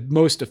the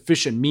most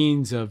efficient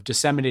means of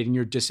disseminating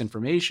your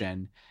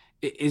disinformation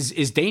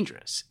is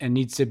dangerous and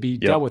needs to be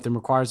dealt with and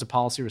requires a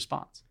policy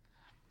response.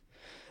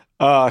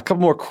 A couple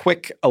more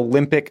quick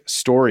Olympic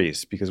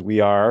stories because we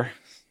are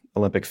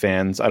Olympic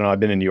fans. I don't know. I've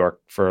been in New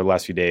York for the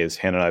last few days.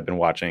 Hannah and I have been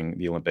watching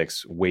the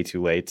Olympics way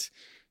too late,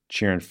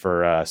 cheering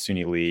for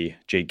Suni Lee,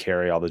 Jade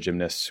Carey, all the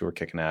gymnasts who are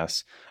kicking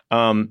ass.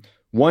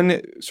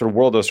 One sort of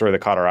world story that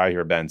caught our eye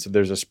here, Ben. So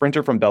there's a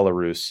sprinter from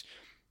Belarus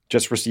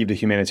just received a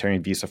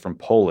humanitarian visa from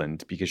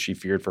Poland because she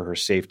feared for her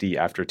safety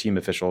after team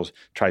officials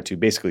tried to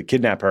basically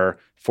kidnap her,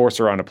 force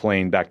her on a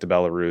plane back to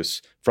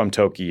Belarus from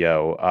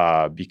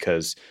Tokyo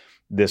because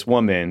this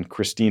woman,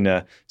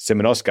 Kristina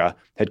Simonowska,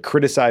 had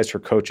criticized her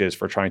coaches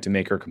for trying to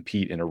make her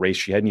compete in a race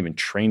she hadn't even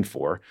trained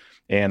for.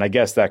 And I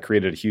guess that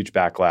created a huge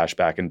backlash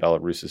back in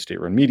Belarus's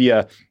state-run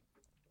media.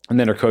 And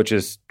then her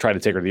coaches tried to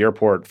take her to the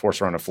airport, force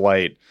her on a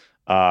flight.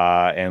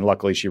 And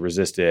luckily she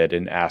resisted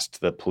and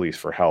asked the police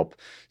for help.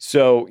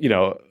 So,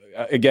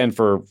 again,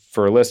 for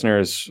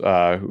listeners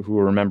who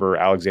remember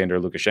Alexander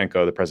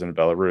Lukashenko, the president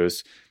of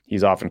Belarus,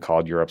 he's often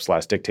called Europe's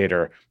last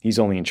dictator. He's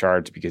only in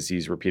charge because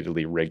he's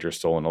repeatedly rigged or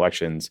stolen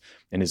elections.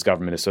 And his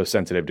government is so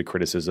sensitive to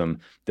criticism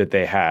that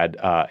they had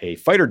a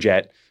fighter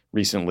jet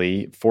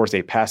recently force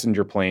a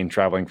passenger plane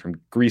traveling from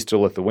Greece to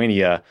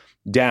Lithuania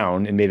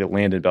down and made it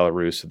land in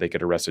Belarus so they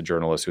could arrest a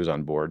journalist who was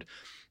on board.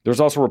 There's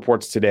also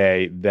reports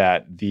today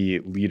that the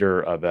leader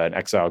of an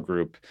exile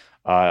group,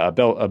 a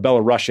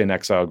Belarusian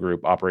exile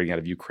group operating out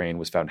of Ukraine,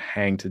 was found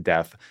hanged to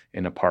death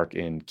in a park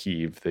in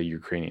Kyiv, the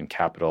Ukrainian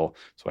capital.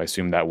 So I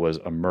assume that was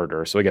a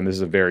murder. So again, this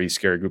is a very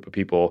scary group of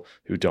people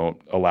who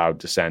don't allow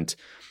dissent.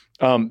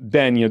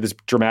 Ben, this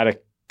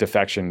dramatic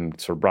defection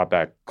sort of brought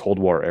back Cold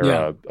War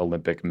era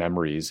Olympic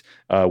memories.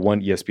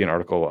 One ESPN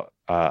article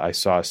I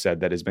saw said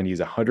that as many as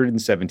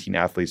 117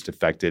 athletes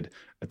defected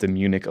at the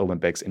Munich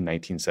Olympics in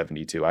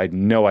 1972. I had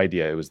no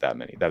idea it was that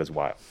many. That is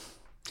wild.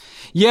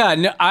 Yeah,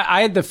 no,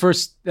 I had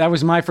that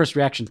was my first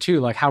reaction too,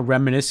 like how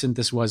reminiscent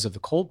this was of the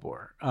Cold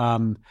War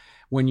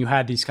when you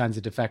had these kinds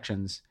of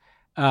defections.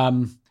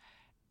 You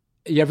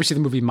ever see the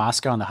movie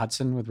Moscow on the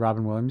Hudson with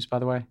Robin Williams, by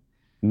the way?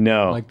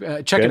 No.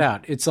 Check it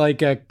out. It's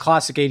like a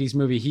classic 80s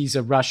movie. He's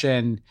a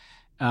Russian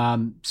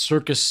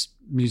circus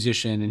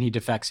musician, and he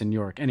defects in New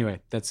York. Anyway,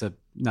 that's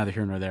neither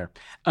here nor there.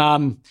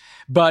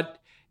 But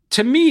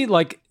to me,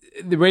 like,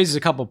 it raises a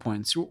couple of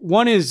points.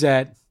 One is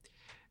that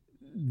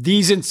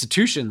these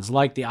institutions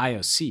like the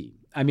IOC,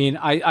 I mean,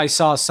 I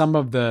saw some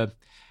of the,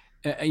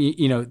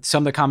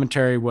 some of the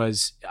commentary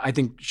was, I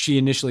think she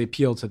initially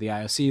appealed to the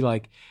IOC,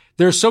 like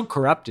they're so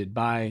corrupted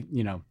by,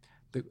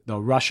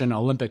 the Russian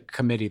Olympic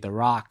Committee, the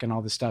ROC, and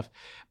all this stuff.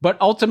 But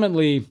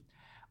ultimately,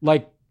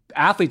 like,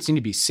 athletes need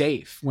to be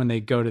safe when they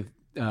go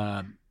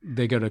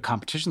to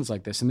competitions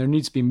like this, and there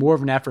needs to be more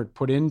of an effort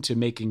put into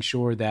making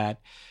sure that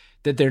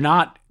they're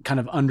not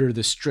kind of under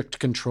the strict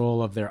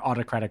control of their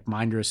autocratic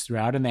minders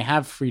throughout, and they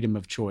have freedom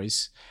of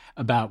choice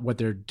about what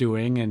they're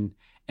doing, and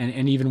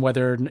even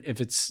whether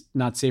if it's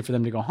not safe for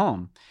them to go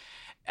home.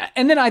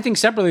 And then I think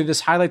separately,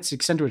 this highlights the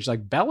extent to which,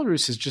 like,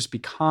 Belarus has just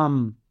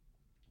become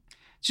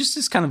just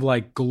this kind of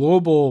like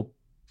global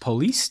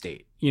police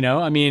state.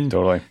 I mean,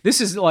 totally.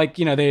 This is like,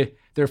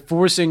 they're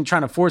trying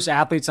to force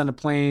athletes onto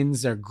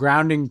planes. They're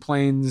grounding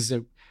planes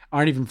that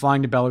aren't even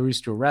flying to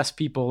Belarus to arrest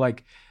people.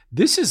 Like,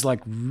 this is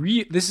like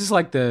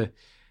the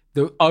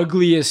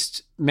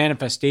ugliest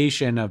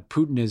manifestation of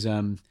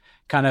Putinism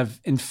kind of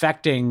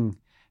infecting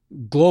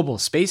global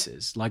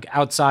spaces, like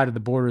outside of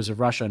the borders of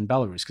Russia and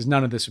Belarus, because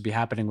none of this would be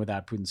happening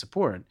without Putin's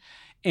support.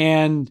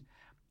 And,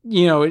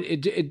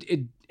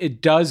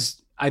 it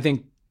does, I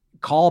think,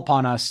 call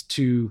upon us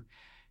to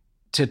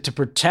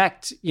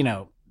protect,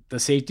 the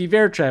safety of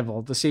air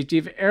travel, the safety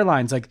of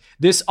airlines. Like,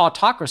 this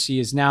autocracy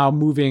is now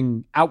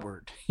moving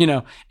outward,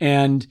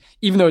 and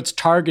even though it's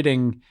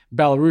targeting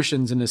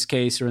Belarusians in this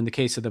case, or in the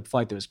case of the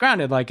flight that was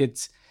grounded, like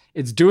it's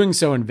doing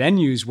so in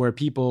venues where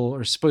people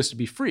are supposed to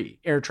be free,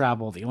 air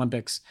travel, the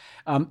Olympics.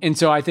 And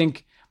so I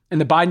think,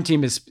 and the Biden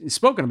team has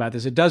spoken about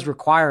this, it does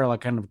require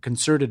like kind of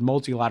concerted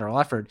multilateral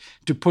effort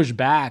to push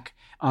back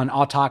on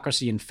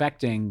autocracy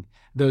infecting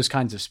those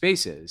kinds of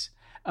spaces.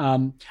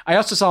 I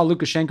also saw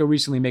Lukashenko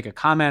recently make a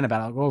comment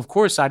about, well, of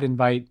course I'd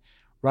invite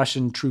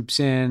Russian troops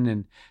in.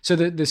 And so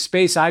the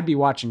space I'd be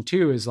watching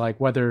too is like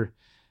whether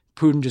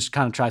Putin just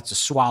kind of tries to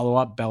swallow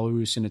up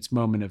Belarus in its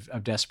moment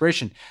of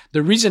desperation.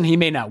 The reason he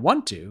may not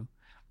want to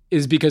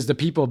is because the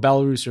people of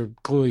Belarus are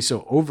clearly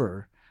so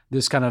over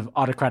this kind of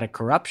autocratic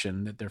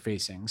corruption that they're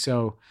facing.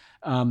 So,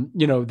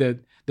 the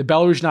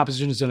Belarusian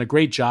opposition has done a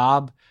great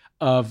job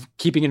of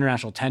keeping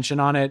international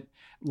tension on it.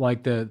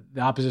 Like the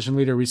opposition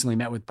leader recently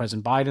met with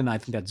President Biden. I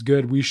think that's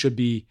good. We should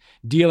be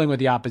dealing with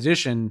the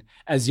opposition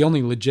as the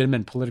only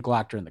legitimate political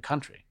actor in the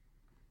country.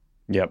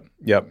 Yep.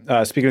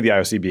 Speaking of the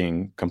IOC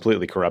being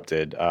completely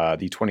corrupted,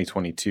 the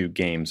 2022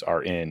 games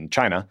are in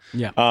China.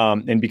 Yeah.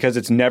 And because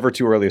it's never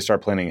too early to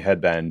start planning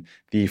ahead, Ben,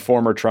 the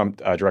former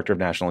Trump Director of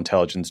National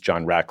Intelligence,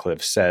 John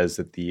Ratcliffe, says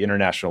that the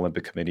International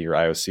Olympic Committee, or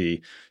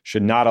IOC,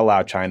 should not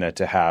allow China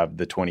to have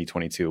the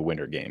 2022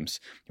 Winter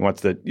Games. He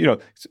wants to,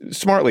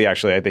 smartly,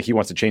 actually, I think he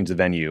wants to change the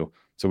venue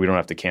so we don't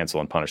have to cancel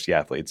and punish the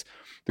athletes.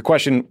 The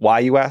question, why,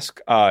 you ask,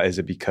 is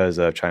it because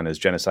of China's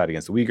genocide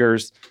against the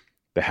Uyghurs,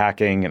 the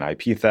hacking and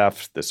IP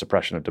theft, the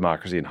suppression of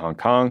democracy in Hong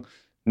Kong?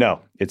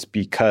 No, it's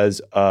because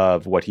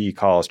of what he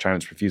calls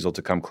China's refusal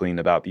to come clean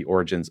about the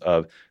origins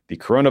of the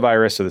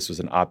coronavirus. So this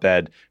was an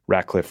op-ed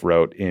Ratcliffe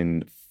wrote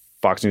in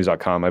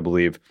foxnews.com, I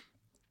believe.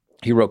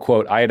 He wrote,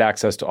 quote, "I had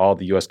access to all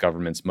the U.S.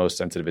 government's most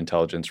sensitive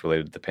intelligence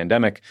related to the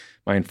pandemic.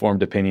 My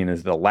informed opinion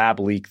is the lab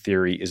leak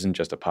theory isn't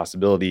just a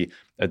possibility.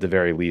 At the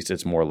very least,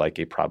 it's more like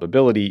a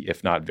probability,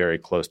 if not very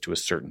close to a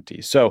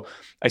certainty." So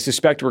I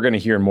suspect we're going to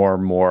hear more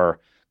and more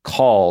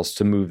calls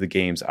to move the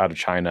games out of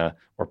China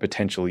or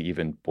potentially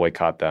even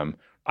boycott them.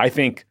 I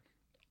think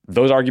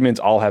those arguments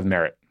all have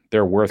merit.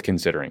 They're worth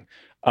considering.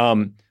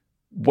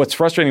 What's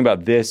frustrating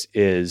about this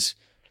is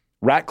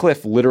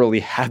Ratcliffe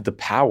literally had the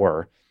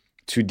power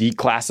to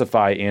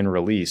declassify and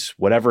release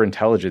whatever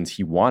intelligence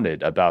he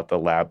wanted about the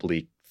lab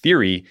leak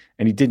theory,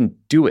 and he didn't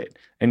do it.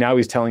 And now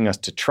he's telling us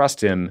to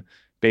trust him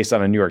based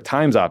on a New York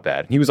Times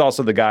op-ed. He was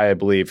also the guy, I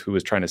believe, who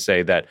was trying to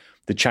say that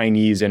the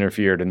Chinese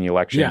interfered in the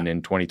election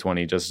in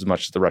 2020 just as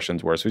much as the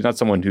Russians were. So he's not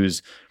someone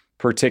who's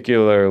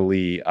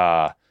particularly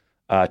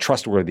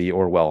trustworthy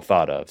or well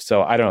thought of.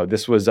 So I don't know.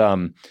 This was,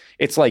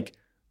 it's like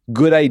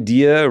good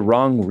idea,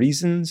 wrong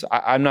reasons.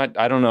 I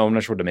don't know. I'm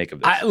not sure what to make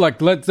of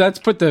this. Let's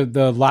put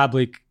the lab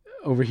leak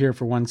over here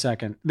for 1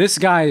 second. This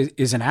guy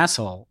is an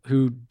asshole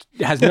who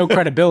has no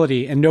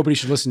credibility, and nobody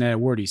should listen to a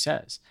word he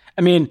says.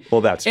 I mean,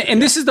 well, that's true,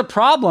 and this is the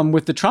problem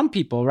with the Trump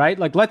people, right?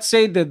 Like, let's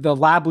say that the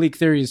lab leak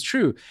theory is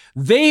true.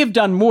 They have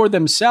done more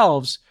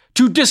themselves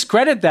to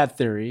discredit that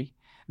theory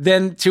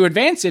than to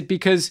advance it,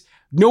 because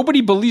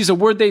nobody believes a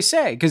word they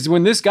say. Because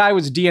when this guy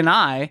was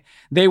DNI,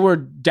 they were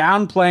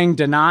downplaying,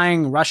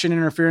 denying Russian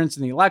interference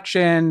in the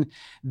election.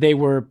 They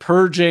were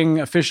purging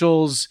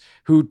officials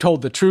who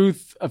told the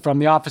truth from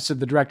the Office of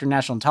the Director of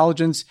National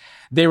Intelligence.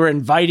 They were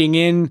inviting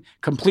in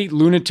complete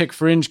lunatic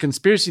fringe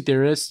conspiracy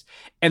theorists.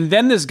 And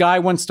then this guy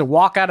wants to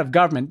walk out of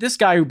government. This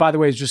guy, who, by the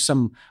way, is just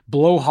some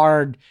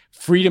blowhard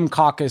Freedom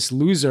Caucus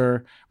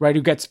loser, right,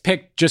 who gets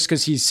picked just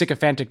because he's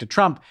sycophantic to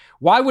Trump.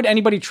 Why would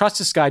anybody trust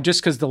this guy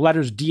just because the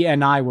letters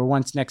DNI were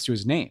once next to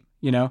his name?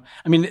 I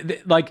mean,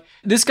 like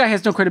this guy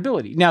has no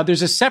credibility. Now,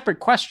 there's a separate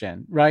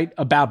question, right,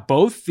 about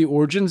both the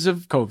origins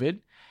of COVID,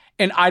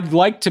 and I'd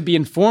like to be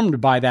informed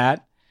by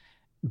that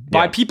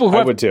by people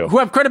who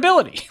have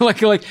credibility,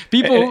 like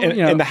people.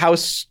 And the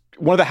House,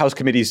 one of the House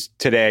committees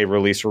today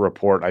released a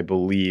report, I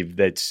believe,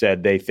 that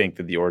said they think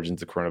that the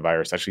origins of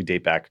coronavirus actually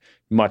date back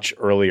much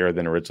earlier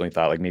than originally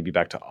thought, like maybe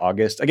back to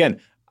August. Again,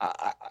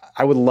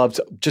 I would love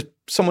to just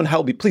someone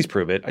help me. Please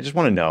prove it. I just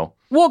want to know.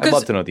 Well, I'd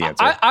love to know the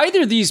answer.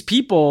 Either these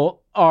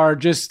people are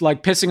just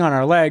like pissing on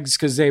our legs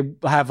because they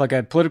have like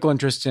a political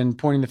interest in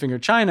pointing the finger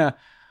at China,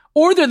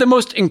 or they're the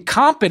most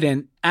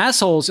incompetent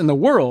assholes in the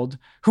world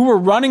who were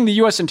running the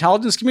U.S.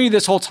 intelligence community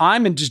this whole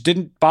time and just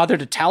didn't bother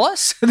to tell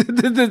us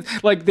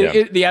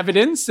the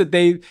evidence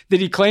that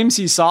he claims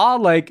he saw.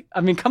 Like,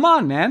 I mean, come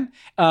on, man.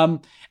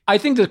 I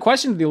think the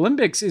question of the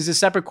Olympics is a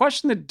separate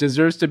question that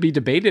deserves to be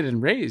debated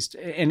and raised.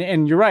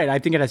 And you're right. I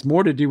think it has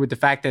more to do with the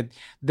fact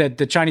that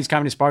the Chinese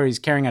Communist Party is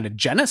carrying out a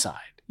genocide,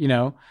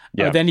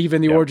 than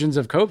even the origins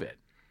of COVID.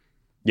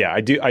 Yeah,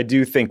 I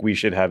do think we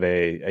should have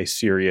a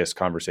serious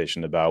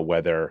conversation about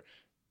whether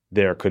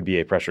there could be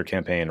a pressure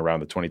campaign around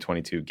the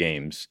 2022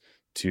 games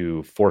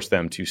to force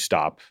them to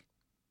stop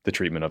the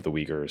treatment of the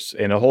Uyghurs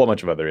and a whole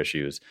bunch of other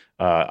issues.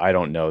 I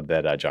don't know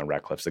that John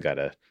Ratcliffe's the guy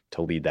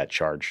to lead that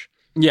charge.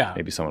 Yeah.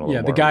 Maybe someone a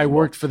little more. The guy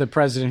worked for the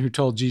president who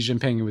told Xi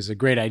Jinping it was a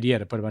great idea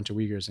to put a bunch of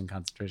Uyghurs in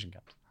concentration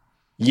camps.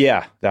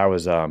 Yeah, that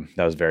was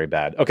very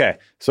bad. Okay,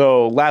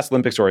 so last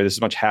Olympic story. This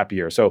is much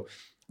happier. So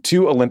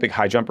 2 Olympic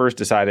high jumpers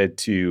decided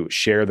to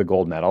share the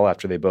gold medal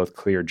after they both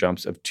cleared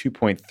jumps of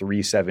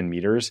 2.37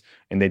 meters,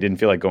 and they didn't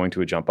feel like going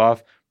to a jump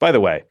off. By the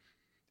way,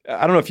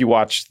 I don't know if you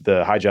watched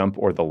the high jump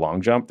or the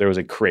long jump. There was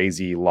a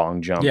crazy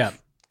long jump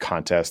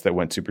contest that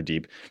went super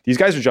deep. These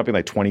guys are jumping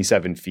like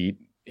 27 feet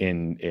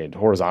in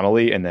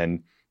horizontally and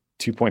then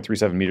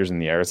 2.37 meters in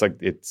the air. It's like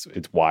it's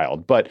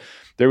wild. But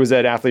there was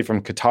an athlete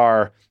from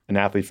Qatar, an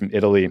athlete from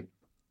Italy.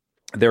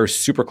 They were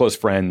super close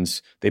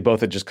friends. They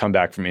both had just come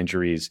back from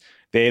injuries.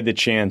 They had the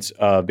chance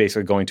of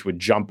basically going to a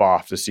jump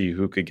off to see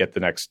who could get the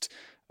next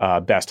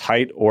best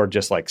height, or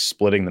just like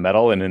splitting the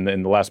medal. And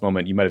in the last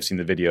moment, you might have seen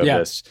the video of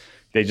this.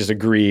 They just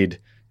agreed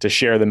to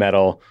share the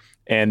medal.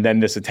 And then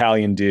this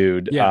Italian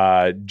dude,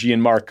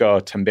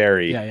 Gianmarco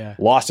Tamberi,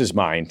 lost his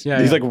mind.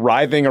 He's like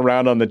writhing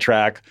around on the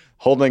track,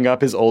 holding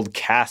up his old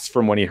cast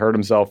from when he hurt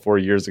himself 4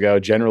 years ago,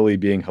 generally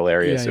being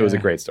hilarious. It was a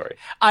great story.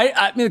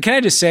 I mean, can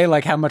I just say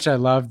like how much I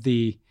love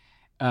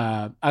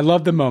I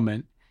love the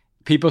moment.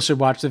 People should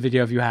watch the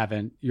video if you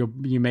haven't.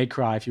 You may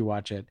cry if you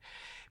watch it.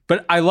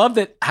 But I love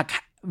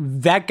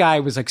that guy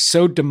was like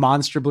so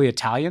demonstrably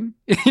Italian.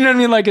 You know what I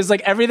mean? Like it's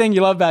like everything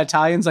you love about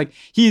Italians. Like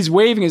he's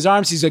waving his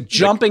arms. He's like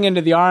jumping into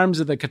the arms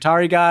of the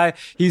Qatari guy.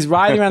 He's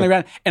riding around the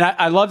ground. And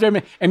I loved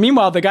everything. And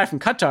meanwhile, the guy from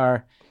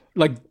Qatar,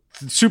 like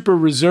super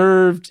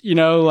reserved,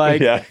 stoic,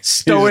 like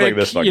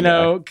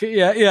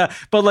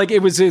But like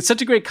it's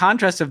such a great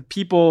contrast of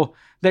people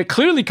that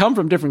clearly come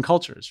from different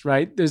cultures,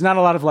 right? There's not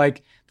a lot of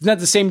there's not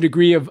the same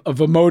degree of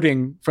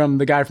emoting from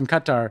the guy from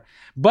Qatar,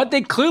 but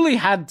they clearly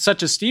had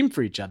such esteem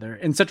for each other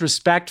and such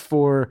respect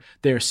for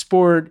their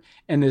sport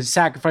and the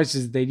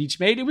sacrifices they'd each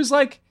made. It was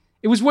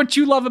what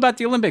you love about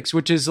the Olympics,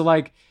 which is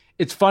like,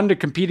 it's fun to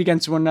compete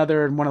against one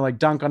another and want to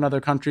dunk on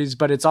other countries,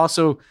 but it's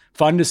also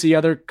fun to see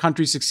other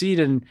countries succeed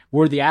and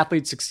where the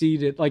athletes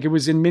succeed. It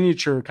was in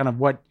miniature kind of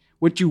what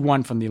you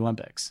want from the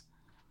Olympics.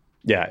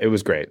 Yeah, it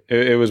was great.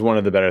 It was one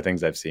of the better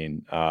things I've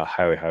seen.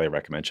 Highly, highly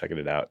recommend checking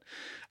it out.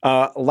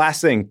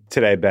 Last thing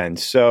today, Ben.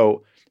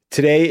 So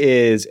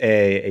today is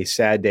a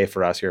sad day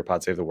for us here at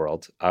Pod Save the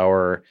World.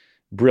 Our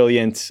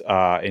brilliant,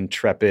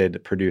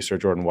 intrepid producer,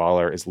 Jordan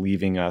Waller, is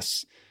leaving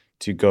us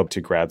to go to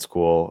grad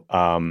school.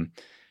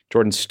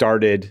 Jordan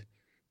started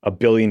a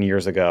billion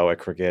years ago at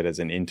cricket as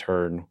an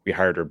intern. We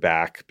hired her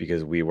back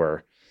because we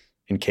were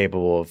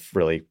incapable of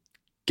really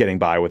getting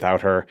by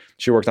without her.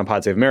 She worked on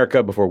Pod Save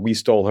America before we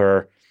stole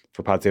her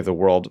for Pod Save the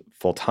World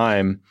full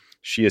time.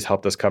 She has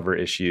helped us cover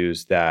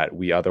issues that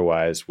we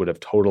otherwise would have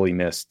totally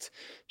missed.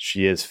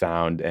 She has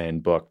found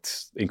and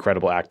booked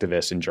incredible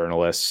activists and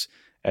journalists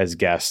as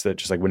guests that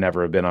just would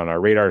never have been on our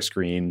radar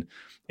screen.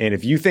 And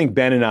if you think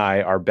Ben and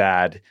I are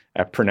bad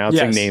at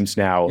pronouncing names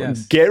now,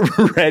 get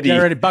ready.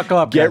 Get ready. Buckle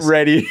up. Get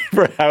ready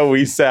for how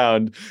we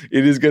sound.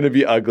 It is going to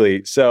be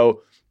ugly.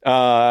 So,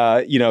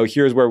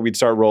 here's where we'd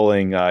start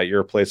rolling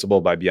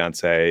Irreplaceable by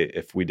Beyonce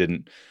if we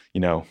didn't,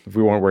 if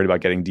we weren't worried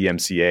about getting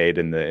DMCA'd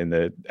in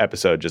the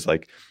episode, just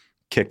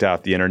kicked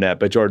off the internet.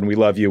 But Jordan, we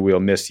love you.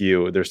 We'll miss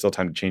you. There's still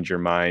time to change your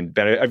mind.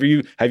 Ben,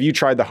 have you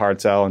tried the hard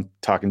sell and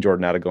talking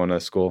Jordan out of going to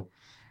school?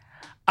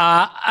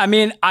 I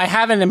mean, I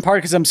haven't, in part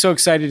because I'm so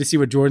excited to see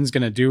what Jordan's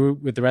going to do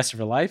with the rest of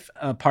her life,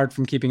 apart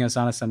from keeping us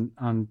honest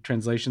on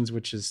translations,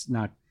 which is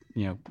not,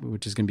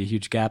 which is going to be a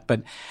huge gap.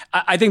 But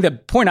I think the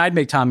point I'd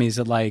make, Tommy, is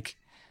that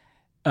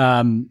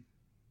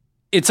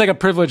it's a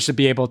privilege to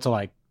be able to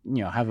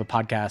have a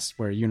podcast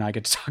where you and I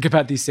get to talk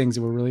about these things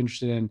that we're really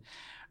interested in.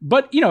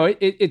 But,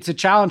 it's a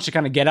challenge to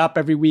kind of get up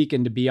every week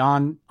and to be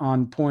on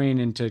point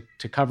and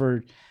to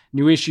cover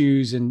new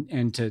issues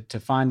and to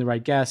find the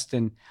right guest.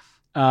 And,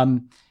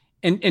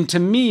 And to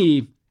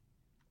me,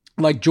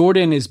 like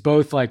Jordan is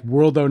both like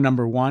worldo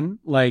number one,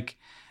 like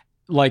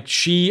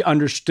she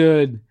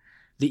understood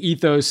the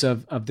ethos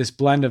of this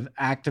blend of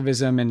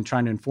activism and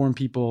trying to inform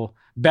people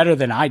better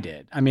than I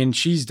did. I mean,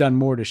 she's done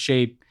more to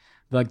shape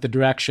like the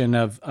direction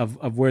of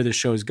where the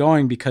show is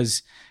going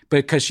because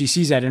she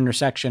sees that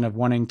intersection of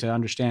wanting to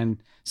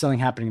understand something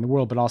happening in the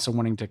world, but also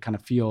wanting to kind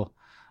of feel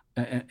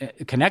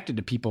connected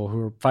to people who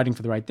are fighting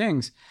for the right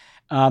things.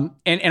 And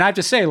I have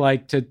to say,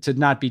 like, to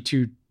not be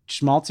too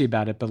schmaltzy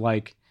about it, but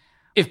like,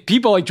 if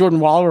people like Jordan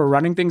Waller are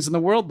running things in the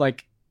world,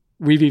 like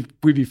we'd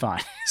be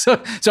fine.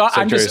 So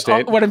I'm just,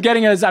 what I'm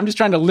getting at is I'm just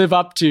trying to live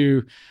up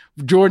to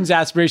Jordan's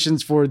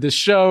aspirations for this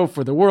show,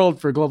 for the world,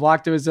 for global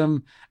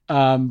activism,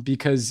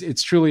 because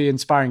it's truly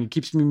inspiring. It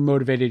keeps me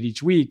motivated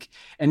each week.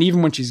 And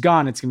even when she's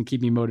gone, it's going to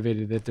keep me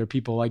motivated that there are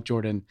people like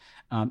Jordan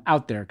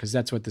out there, because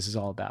that's what this is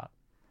all about.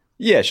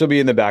 Yeah, she'll be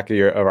in the back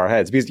of our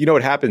heads, because you know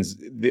what happens?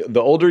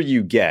 The older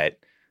you get,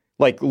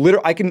 like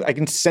literally, I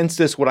can sense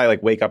this when I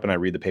like wake up and I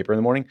read the paper in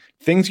the morning.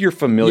 Things you're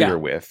familiar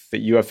with,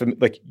 that you have,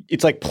 like,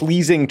 it's like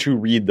pleasing to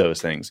read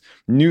those things.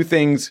 New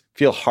things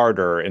feel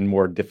harder and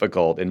more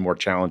difficult and more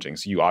challenging.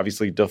 So you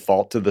obviously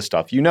default to the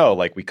stuff you know.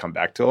 Like we come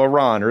back to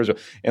Iran or Israel,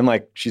 and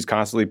like she's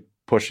constantly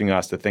pushing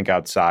us to think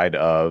outside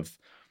of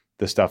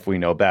the stuff we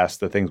know best,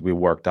 the things we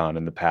worked on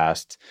in the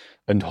past,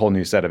 a whole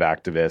new set of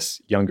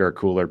activists, younger,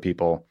 cooler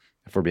people,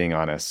 if we're being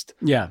honest.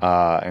 Yeah.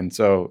 And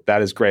so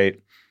that is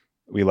great.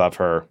 We love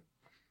her.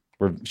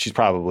 She's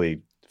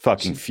probably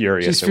fucking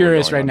furious. She's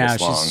furious right now.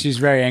 She's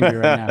very angry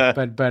right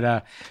now.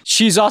 But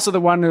she's also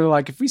the one who,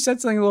 like, if we said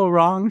something a little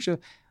wrong, she'll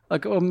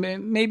like, oh,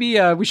 maybe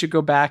we should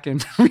go back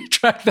and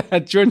retract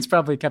that. Jordan's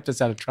probably kept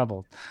us out of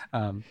trouble.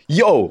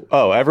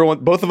 Everyone,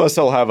 both of us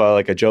will have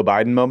a Joe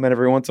Biden moment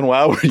every once in a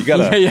while where you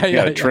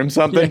gotta trim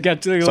something.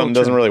 Something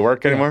doesn't really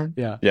work anymore.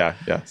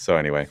 Yeah. So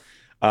anyway,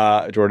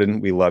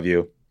 Jordan, we love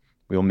you.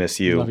 We'll miss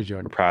you. Love you,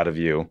 Jordan. We're proud of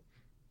you.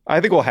 I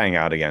think we'll hang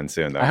out again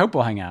soon, though. I hope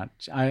we'll hang out.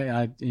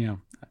 I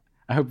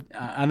hope.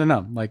 I don't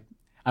know. Like,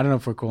 I don't know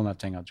if we're cool enough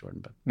to hang out,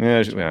 Jordan. But yeah,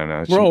 I don't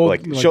know. We're old,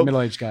 like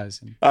middle-aged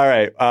guys. All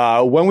right.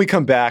 When we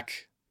come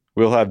back,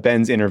 we'll have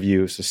Ben's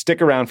interview. So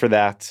stick around for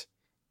that.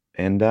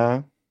 And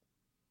I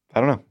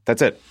don't know.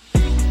 That's it.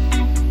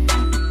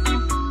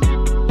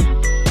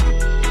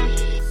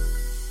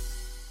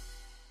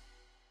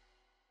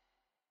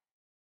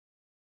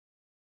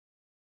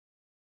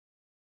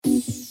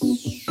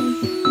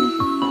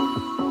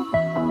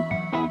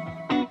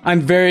 I'm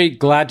very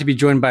glad to be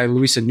joined by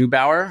Luisa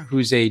Neubauer,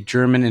 who's a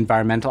German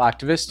environmental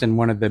activist and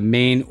one of the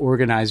main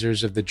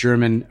organizers of the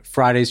German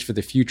Fridays for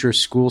the Future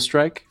school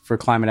strike for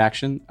climate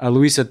action.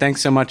 Luisa,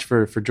 thanks so much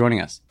for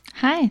joining us.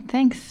 Hi,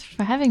 thanks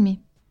for having me.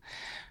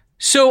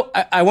 So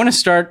I want to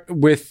start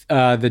with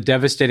the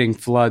devastating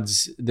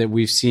floods that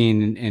we've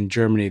seen in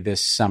Germany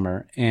this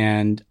summer.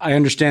 And I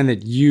understand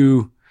that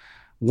you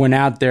went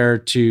out there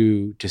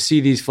to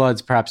see these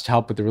floods, perhaps to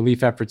help with the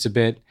relief efforts a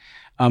bit.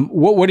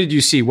 What did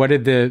you see? What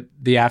did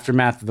the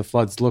aftermath of the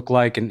floods look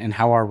like, and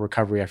how are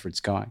recovery efforts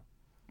going?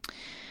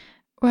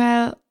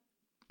 Well,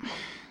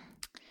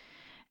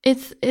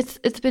 it's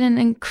been an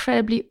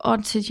incredibly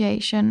odd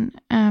situation.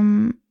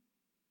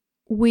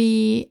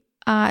 We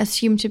are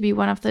assumed to be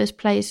one of those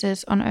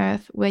places on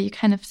Earth where you're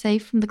kind of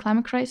safe from the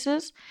climate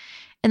crisis,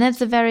 and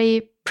that's a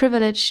very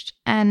privileged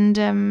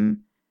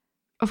and,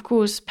 of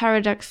course,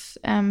 paradox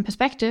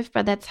perspective.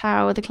 But that's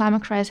how the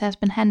climate crisis has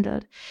been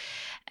handled.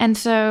 And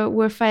so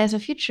with Fridays for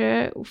the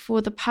Future,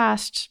 for the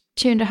past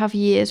 2.5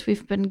 years,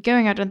 we've been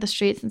going out on the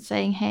streets and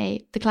saying,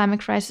 hey, the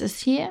climate crisis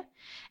is here.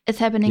 It's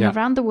happening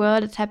around the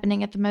world. It's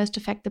happening at the most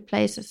affected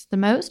places the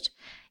most.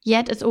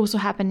 Yet it's also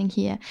happening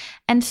here.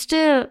 And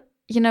still,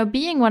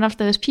 being one of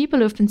those people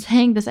who've been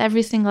saying this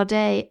every single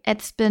day,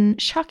 it's been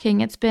shocking.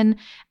 It's been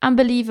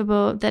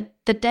unbelievable, that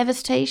the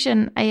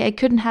devastation, I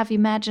couldn't have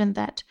imagined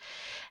that.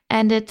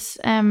 And it's...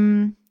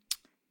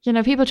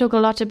 people talk a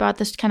lot about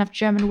this kind of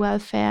German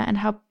welfare and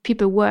how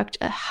people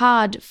worked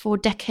hard for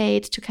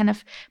decades to kind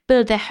of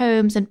build their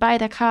homes and buy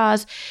their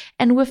cars.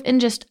 And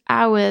within just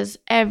hours,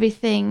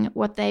 everything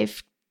what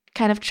they've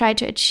kind of tried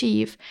to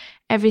achieve,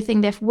 everything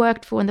they've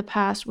worked for in the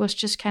past was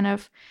just kind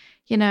of,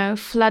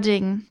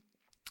 flooding,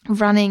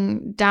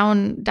 running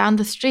down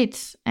the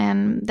streets.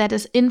 And that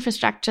is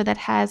infrastructure that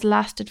has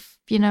lasted,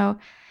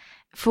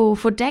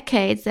 for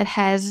decades, that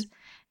has...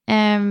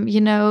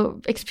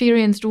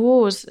 experienced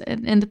wars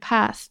in the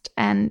past.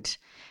 And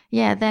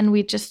then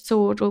we just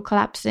saw it all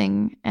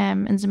collapsing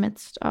in the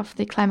midst of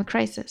the climate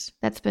crisis.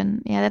 That's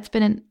been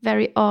a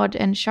very odd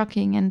and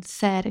shocking and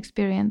sad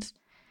experience,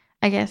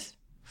 I guess.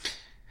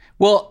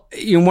 Well,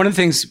 one of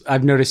the things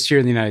I've noticed here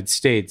in the United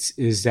States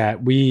is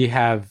that we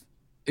have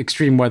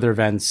extreme weather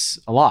events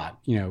a lot,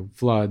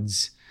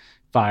 floods,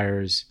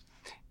 fires.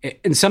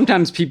 And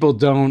sometimes people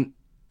don't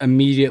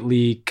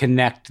immediately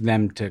connect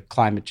them to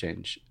climate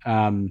change,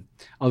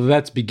 although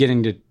that's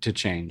beginning to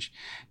change.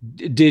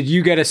 Did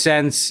you get a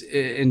sense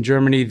in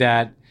Germany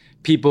that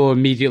people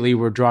immediately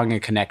were drawing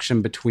a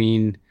connection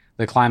between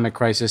the climate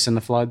crisis and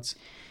the floods?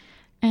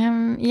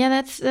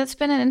 That's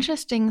been an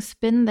interesting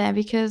spin there,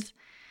 because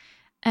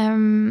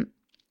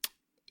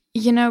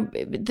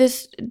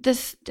this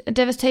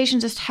devastation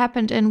just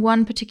happened in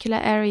one particular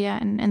area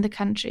in the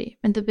country,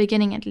 in the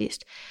beginning at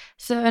least.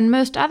 So in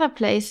most other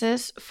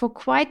places, for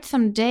quite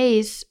some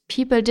days,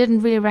 people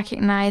didn't really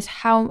recognize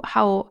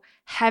how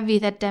heavy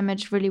that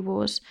damage really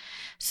was.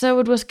 So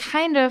it was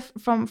kind of,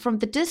 from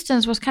the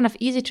distance, was kind of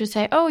easy to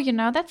say, oh,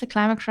 that's a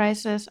climate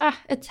crisis.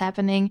 It's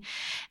happening.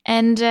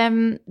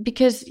 And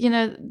because,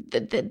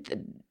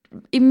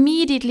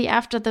 immediately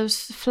after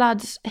those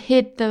floods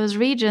hit those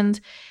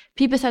regions,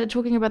 people started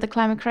talking about the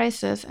climate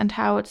crisis and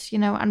how it's,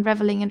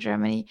 unraveling in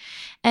Germany.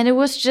 And it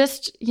was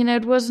just,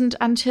 it wasn't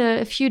until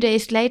a few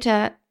days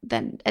later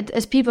that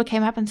as people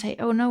came up and say,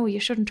 oh, no, you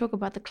shouldn't talk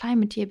about the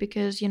climate here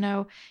because, you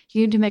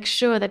need to make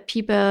sure that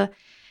people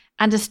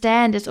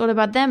understand it's all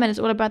about them and it's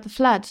all about the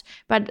floods.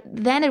 But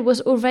then it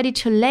was already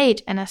too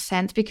late in a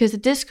sense because the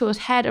discourse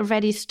had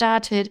already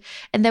started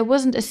and there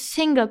wasn't a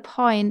single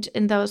point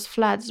in those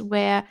floods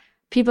where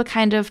people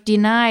kind of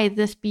deny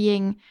this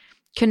being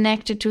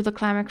connected to the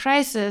climate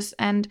crisis,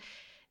 and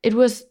it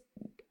was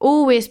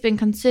always been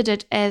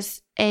considered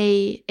as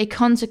a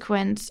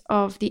consequence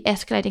of the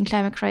escalating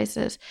climate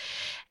crisis.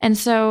 And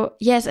so,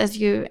 yes, as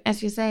you're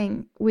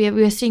saying, we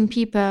are seeing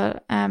people,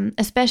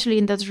 especially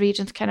in those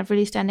regions, kind of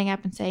really standing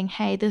up and saying,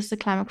 hey, this is a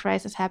climate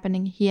crisis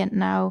happening here and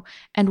now,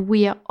 and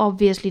we are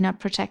obviously not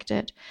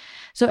protected.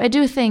 So I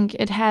do think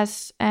it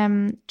has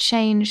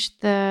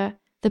changed the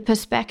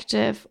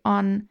perspective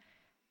on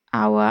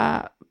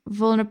our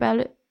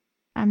vulnerability.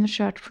 I'm not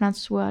sure how to pronounce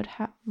this word.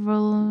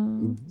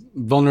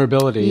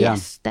 Vulnerability,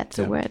 yes, that's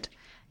a word.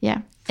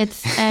 Yeah,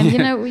 it's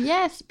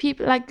yes,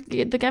 people like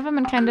the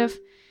government kind of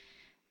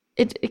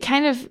it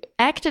kind of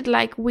acted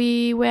like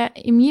we were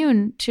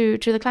immune to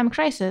the climate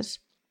crisis,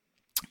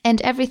 and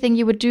everything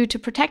you would do to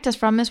protect us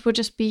from this would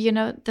just be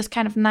this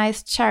kind of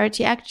nice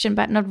charity action,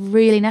 but not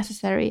really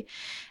necessary.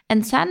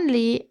 And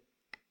suddenly,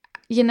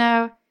 it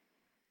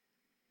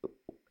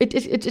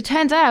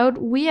turns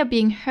out we are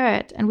being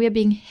hurt and we are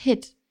being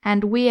hit.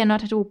 And we are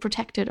not at all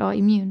protected or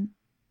immune.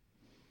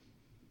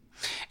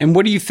 And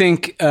what do you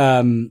think?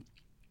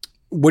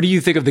 What do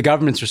you think of the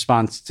government's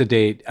response to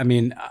date? I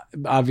mean,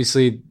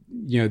 obviously,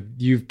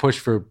 you've pushed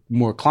for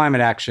more climate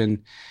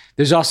action.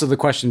 There's also the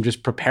question of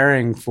just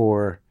preparing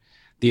for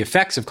the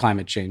effects of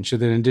climate change. So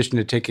that in addition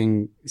to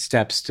taking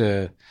steps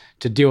to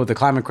deal with the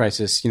climate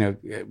crisis,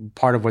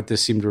 part of what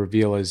this seemed to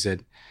reveal is that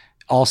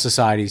all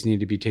societies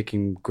need to be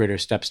taking greater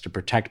steps to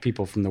protect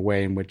people from the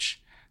way in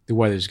which the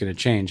weather is going to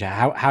change.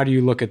 How do you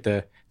look at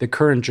the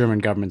current German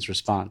government's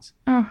response?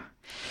 Well,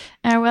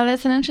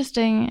 that's an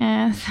interesting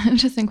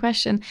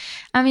question.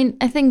 I mean,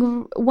 I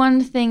think one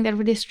thing that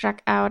really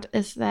struck out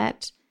is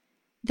that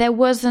there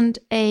wasn't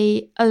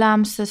a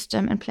alarm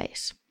system in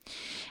place.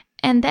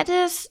 And that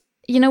is,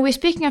 we're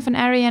speaking of an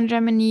area in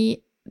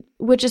Germany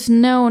which is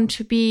known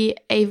to be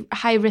a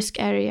high-risk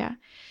area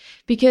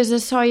because the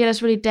soil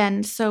is really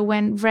dense. So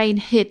when rain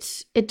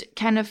hits, it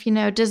kind of,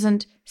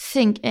 doesn't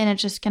sink in, it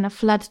just kind of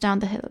floods down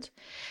the hills.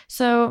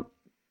 So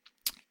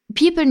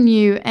people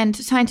knew, and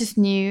scientists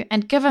knew,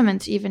 and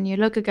governments even knew,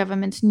 local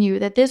governments knew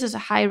that this is a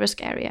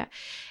high-risk area.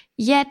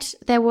 Yet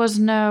there was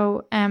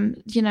no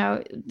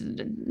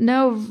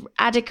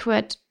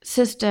adequate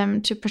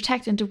system to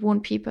protect and to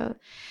warn people.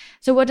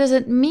 So what does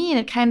it mean?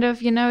 It kind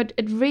of,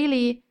 it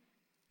really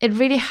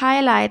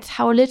highlights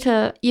how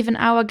little even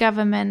our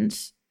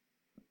governments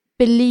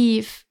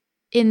believe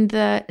in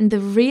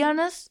the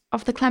realness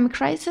of the climate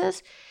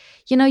crisis.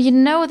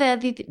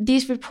 That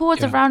these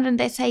reports around and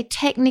they say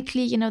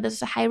technically, this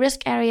is a high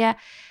risk area,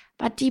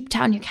 but deep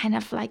down you're kind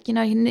of like,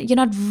 you're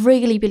not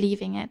really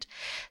believing it.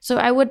 So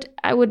I would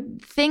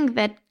think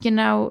that,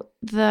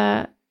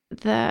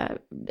 the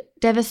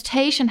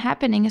devastation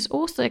happening is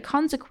also a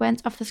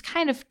consequence of this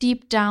kind of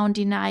deep down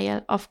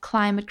denial of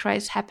climate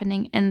crisis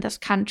happening in this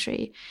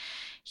country.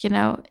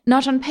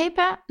 Not on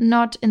paper,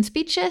 not in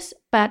speeches,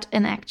 but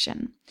in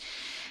action.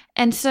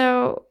 And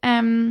so,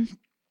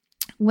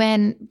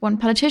 when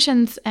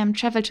politicians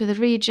travel to the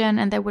region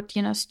and they would,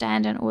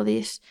 stand in all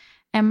these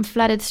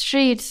flooded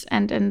streets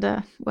and in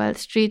the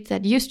streets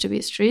that used to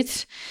be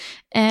streets,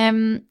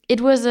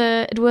 it was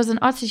an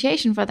odd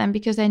situation for them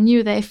because they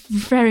knew they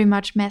very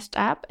much messed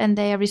up and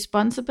they are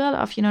responsible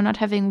of not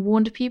having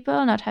warned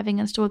people, not having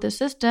installed the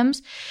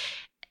systems,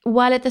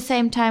 while at the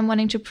same time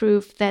wanting to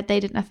prove that they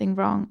did nothing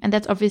wrong, and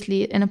that's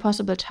obviously an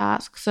impossible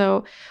task.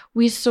 So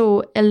we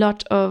saw a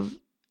lot of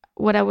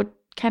what I would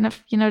kind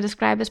of,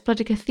 describe as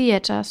political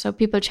theater. So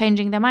people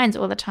changing their minds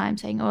all the time,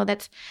 saying, oh,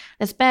 that's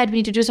bad. We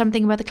need to do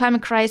something about the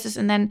climate crisis.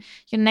 And then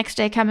next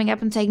day coming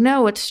up and saying,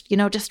 no, it's,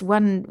 just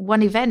one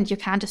event. You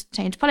can't just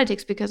change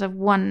politics because of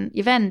one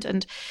event.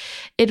 And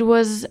it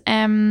was,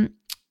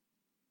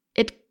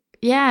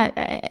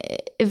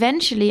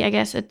 eventually, I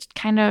guess it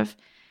kind of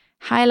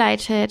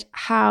highlighted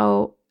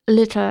how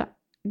little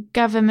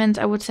government,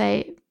 I would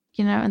say,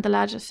 in the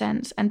larger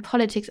sense, and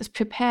politics is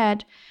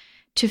prepared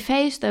to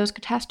face those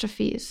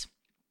catastrophes.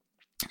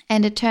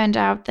 And it turned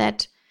out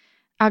that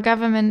our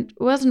government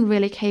wasn't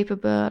really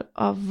capable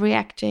of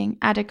reacting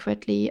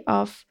adequately,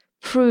 of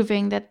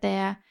proving that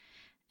their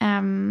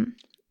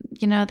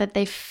that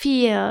they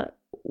feel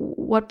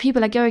what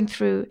people are going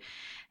through,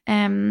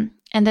 and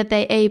that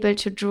they're able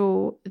to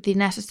draw the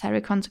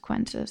necessary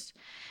consequences.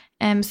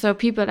 So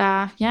people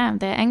are, they're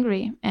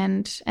angry,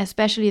 and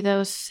especially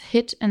those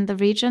hit in the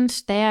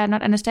regions, they are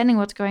not understanding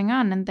what's going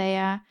on, and they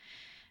are,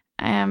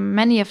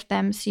 many of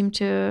them seem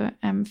to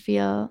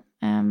feel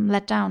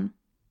let down.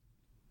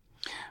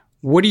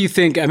 What do you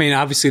think? I mean,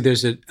 obviously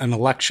there's an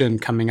election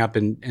coming up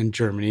in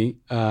Germany.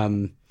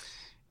 Climate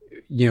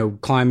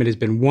has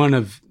been one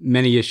of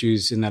many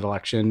issues in that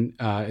election.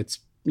 It's,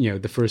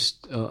 the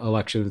first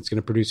election that's going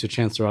to produce a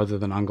chancellor other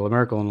than Angela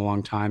Merkel in a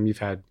long time. You've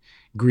had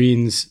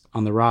Greens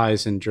on the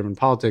rise in German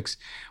politics.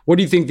 What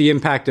do you think the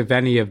impact, if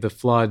any, of the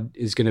flood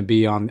is going to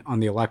be on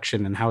the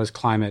election, and how is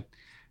climate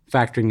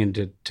factoring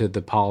into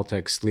the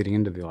politics leading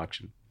into the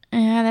election?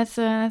 Yeah, that's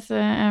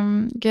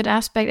a good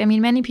aspect. I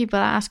mean, many people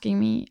are asking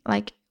me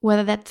like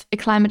whether that's a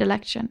climate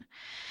election,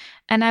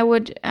 and I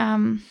would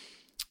on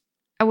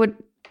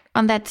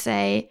that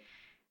say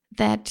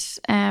that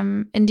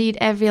indeed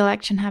every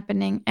election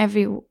happening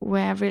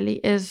everywhere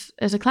really is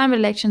a climate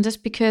election,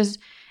 just because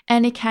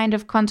any kind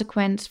of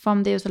consequence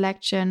from this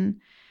election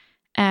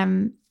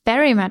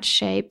very much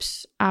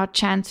shapes our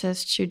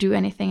chances to do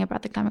anything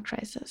about the climate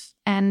crisis.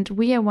 And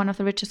we are one of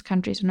the richest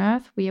countries on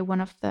earth. We are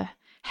one of the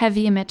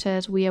heavy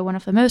emitters. We are one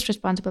of the most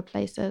responsible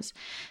places.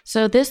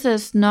 So this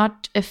is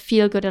not a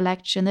feel-good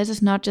election. This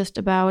is not just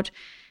about,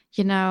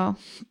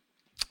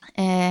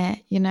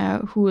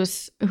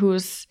 who's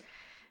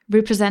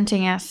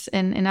representing us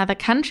in other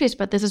countries,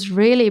 but this is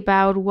really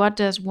about what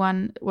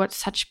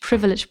such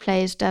privileged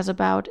place does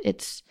about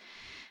its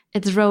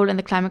role in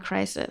the climate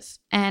crisis.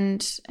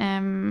 And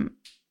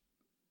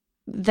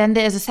then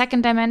there is a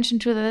second dimension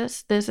to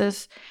this. This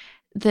is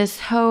this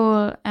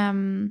whole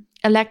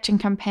election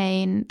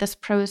campaign, this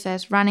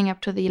process running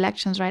up to the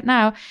elections right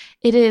now.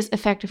 It is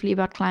effectively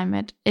about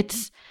climate.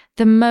 It's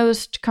the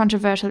most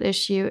controversial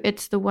issue.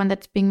 It's the one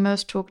that's being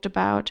most talked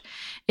about.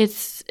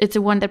 It's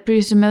the one that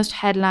produces the most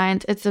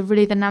headlines. It's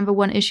really the number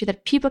one issue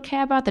that people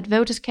care about, that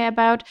voters care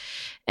about.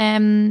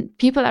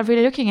 People are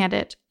really looking at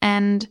it.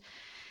 And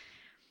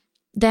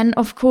then,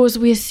 of course,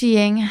 we're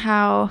seeing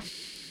how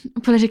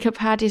political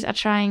parties are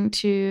trying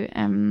to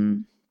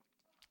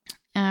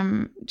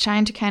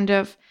kind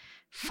of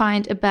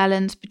find a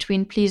balance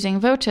between pleasing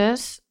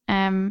voters,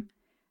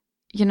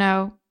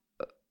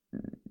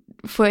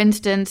 for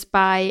instance,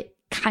 by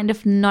kind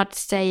of not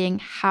saying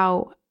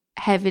how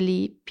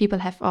heavily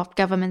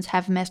governments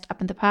have messed up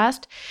in the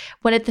past,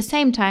 while at the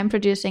same time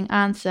producing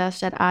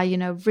answers that are,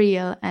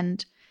 real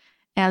and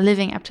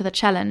living up to the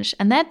challenge.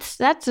 And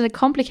that's a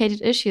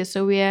complicated issue.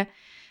 So we're,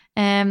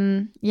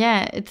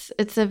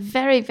 it's a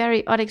very,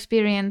 very odd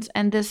experience.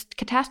 And this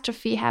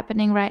catastrophe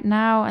happening right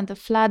now and the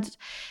floods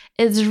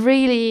is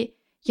really,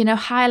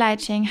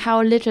 highlighting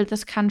how little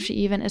this country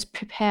even is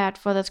prepared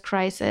for this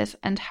crisis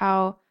and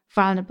how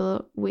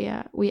vulnerable we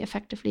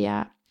effectively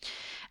are.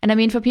 And I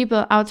mean, for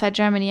people outside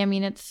Germany, I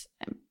mean, it's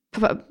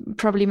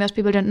probably most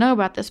people don't know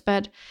about this,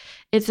 but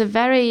it's a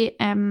very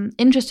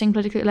interesting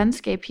political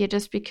landscape here,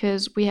 just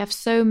because we have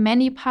so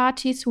many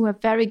parties who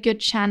have very good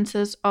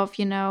chances of,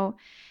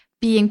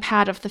 being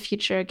part of the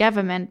future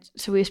government.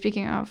 So we're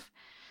speaking of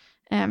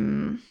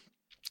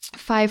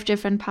 5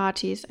 different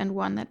parties and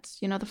one that's,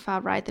 the far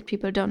right that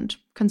people don't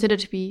consider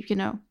to be,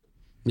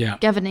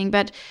 governing.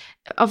 But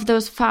of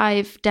those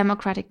 5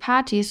 democratic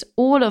parties,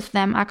 all of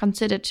them are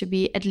considered to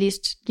be at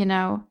least,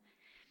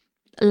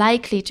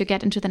 likely to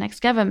get into the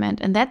next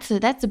government. And that's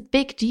a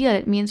big deal.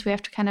 It means we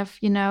have to kind of,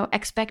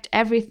 expect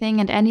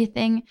everything and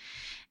anything.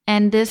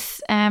 And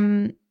this,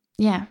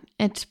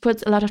 it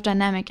puts a lot of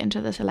dynamic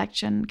into this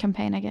election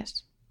campaign, I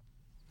guess.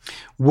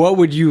 What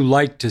would you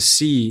like to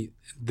see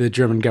the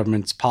German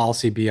government's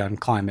policy be on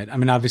climate? I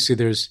mean, obviously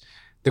there's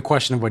the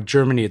question of what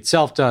Germany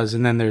itself does,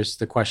 and then there's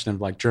the question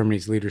of like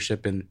Germany's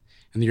leadership in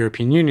the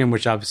European Union,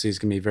 which obviously is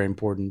going to be very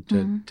important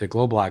to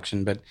global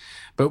action. But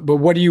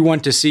what do you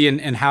want to see,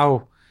 and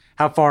how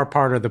far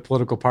apart are the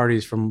political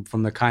parties from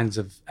the kinds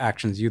of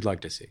actions you'd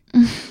like to see?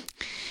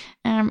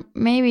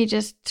 Maybe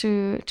just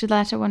to the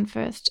latter one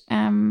first.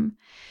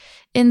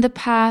 In the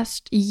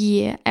past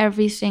year,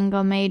 every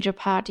single major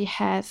party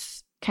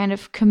has kind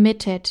of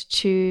committed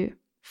to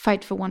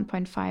fight for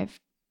 1.5,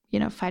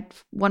 fight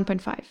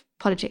 1.5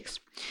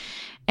 politics.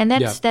 And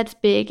that's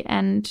big.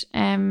 And,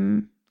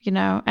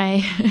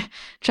 I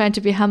try to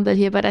be humble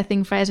here, but I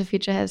think Fridays for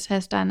Future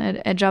has done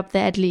a job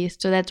there at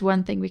least. So that's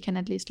one thing we can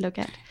at least look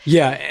at.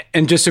 Yeah.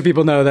 And just so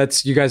people know,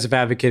 you guys have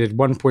advocated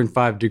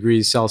 1.5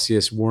 degrees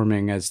Celsius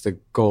warming as the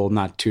goal,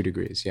 not 2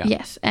 degrees. Yeah.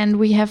 Yes. And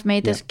we have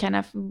made this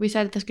we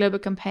started this global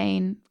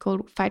campaign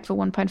called Fight for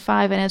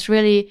 1.5. And it's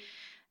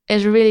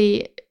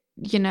really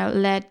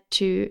led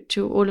to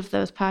all of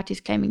those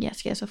parties claiming,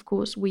 yes, of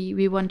course,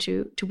 we want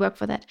to work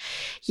for that.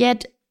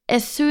 Yet,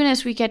 as soon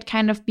as we get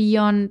kind of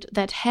beyond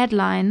that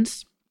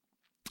headlines,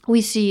 we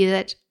see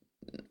that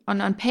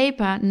on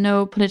paper,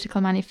 no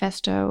political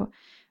manifesto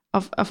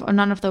of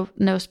none of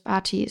those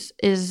parties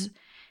is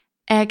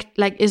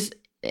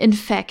in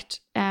fact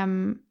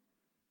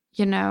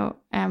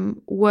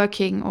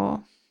working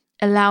or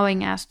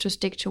allowing us to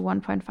stick to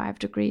 1.5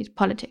 degrees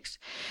politics.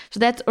 So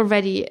that's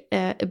already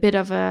a bit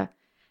of a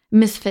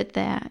misfit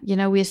there.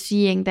 We're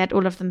seeing that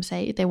all of them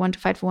say they want to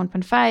fight for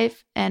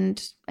 1.5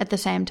 and at the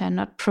same time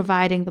not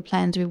providing the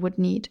plans we would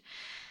need.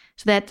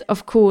 So that,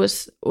 of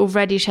course,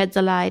 already sheds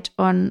a light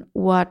on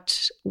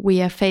what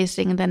we are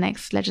facing in the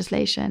next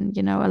legislation.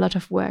 A lot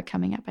of work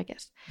coming up, I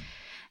guess.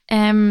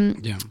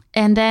 And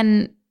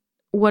then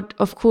what,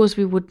 of course,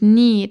 we would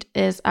need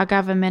is our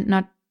government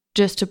not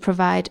just to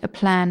provide a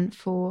plan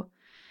for,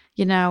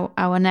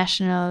 our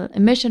national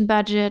emission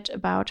budget,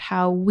 about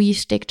how we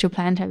stick to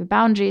planetary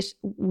boundaries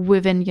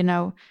within,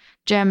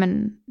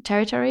 German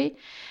territory,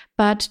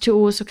 but to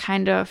also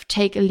kind of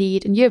take a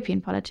lead in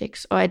European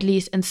politics, or at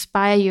least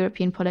inspire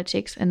European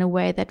politics in a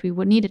way that we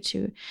would need it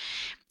to.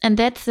 And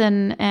that's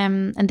and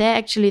there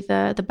actually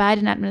the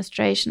Biden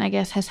administration, I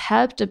guess, has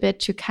helped a bit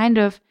to kind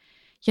of,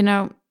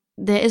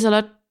 there is a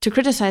lot to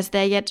criticize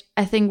there, yet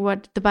I think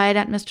what the Biden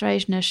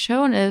administration has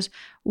shown is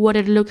what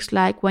it looks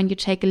like when you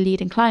take a lead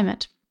in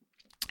climate.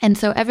 And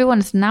so everyone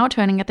is now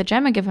turning at the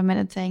German government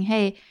and saying,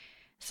 hey,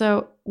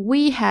 so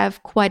we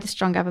have quite a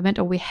strong government,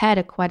 or we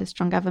had quite a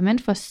strong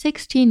government. For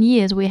 16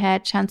 years, we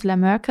had Chancellor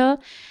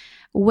Merkel.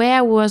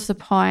 Where was the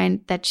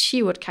point that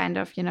she would kind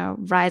of,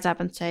 rise up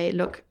and say,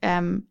 look,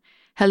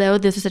 hello,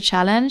 this is a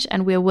challenge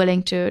and we're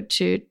willing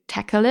to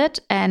tackle it.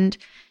 And,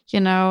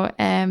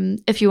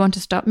 if you want to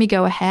stop me,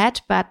 go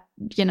ahead. But,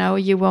 you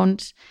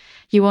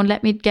won't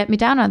let me get me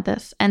down on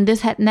this. And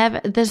this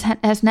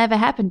has never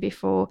happened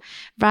before.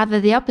 Rather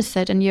the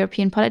opposite. In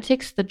European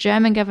politics, the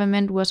German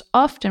government was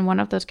often one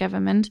of those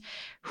governments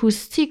who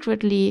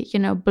secretly,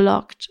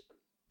 blocked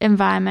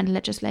environmental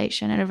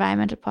legislation and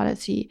environmental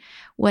policy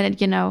when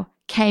it,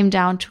 came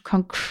down to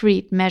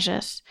concrete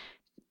measures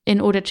in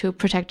order to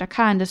protect our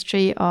car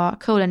industry or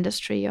coal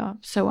industry or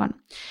so on.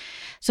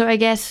 So I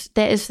guess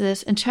there is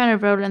this internal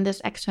role and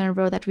this external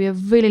role that we are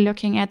really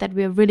looking at, that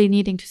we are really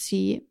needing to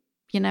see,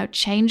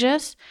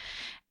 changes,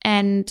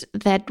 and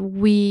that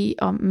we,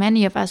 or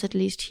many of us at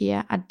least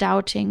here, are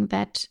doubting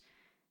that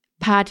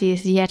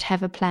parties yet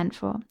have a plan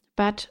for.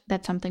 But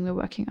that's something we're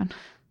working on.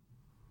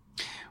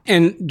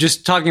 And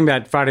just talking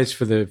about Fridays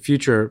for the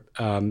Future,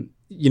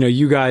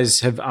 you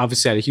guys have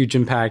obviously had a huge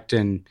impact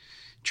in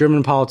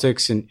German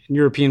politics and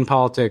European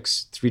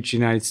politics to reach the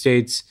United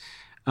States.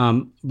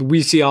 But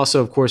we see also,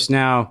 of course,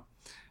 now,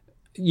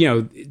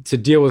 to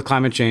deal with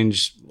climate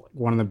change,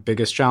 one of the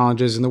biggest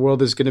challenges in the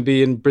world is going to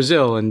be in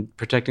Brazil and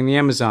protecting the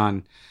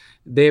Amazon.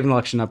 They have an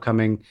election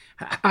upcoming.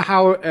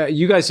 How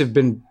you guys have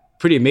been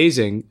pretty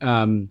amazing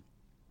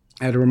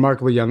at a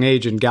remarkably young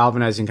age in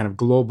galvanizing kind of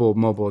global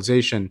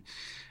mobilization.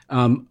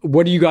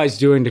 What are you guys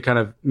doing to kind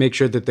of make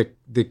sure that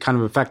the kind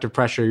of effective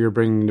pressure you're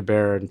bringing to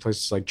bear in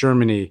places like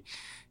Germany,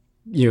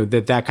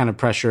 that kind of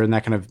pressure and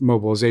that kind of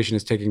mobilization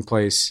is taking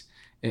place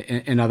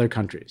in other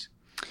countries?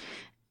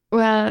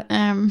 Well,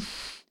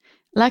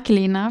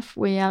 luckily enough,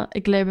 we are a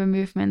global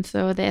movement.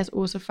 So there's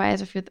also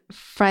Fridays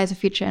of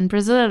Future in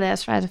Brazil.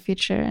 There's Fridays of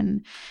Future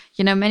in,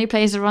 many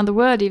places around the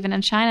world. Even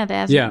in China,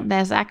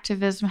 there's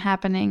activism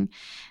happening.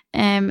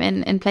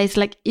 In places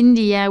like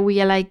India, we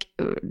are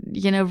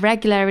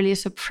regularly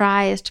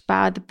surprised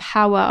by the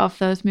power of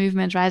those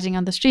movements rising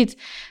on the streets.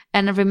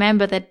 And I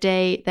remember that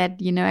day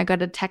that, I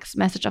got a text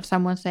message of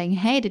someone saying,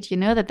 hey, did you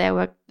know that there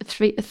were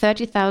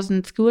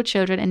 30,000 school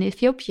children in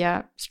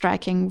Ethiopia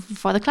striking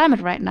for the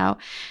climate right now?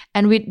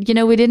 And we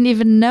didn't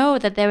even know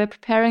that they were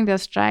preparing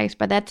those strikes,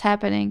 but that's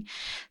happening.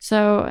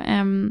 So,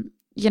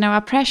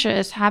 our pressure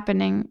is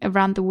happening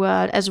around the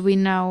world, as we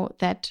know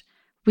that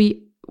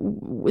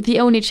the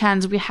only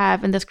chance we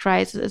have in this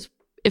crisis is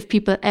if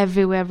people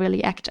everywhere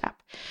really act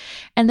up.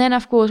 And then,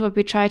 of course, what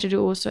we try to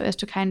do also is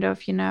to kind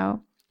of,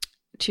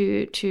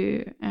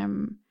 to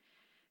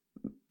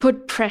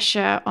put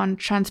pressure on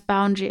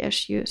transboundary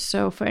issues.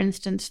 So, for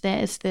instance,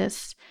 there is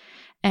this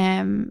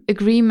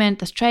agreement,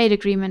 this trade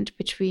agreement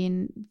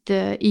between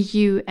the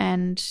EU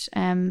and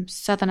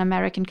Southern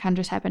American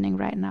countries happening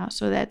right now.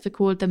 So that's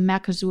called the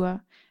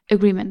Mercosur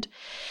agreement.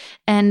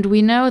 And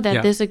we know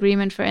that this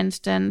agreement, for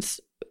instance,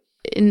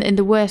 in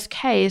the worst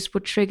case,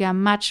 would trigger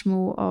much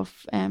more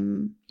of,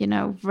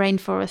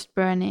 rainforest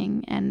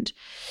burning and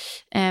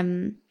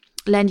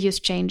land use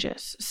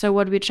changes. So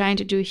what we're trying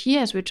to do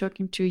here is we're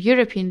talking to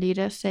European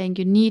leaders saying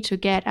you need to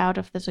get out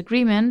of this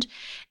agreement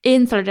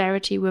in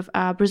solidarity with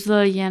our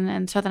Brazilian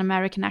and Southern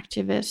American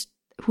activists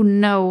who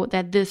know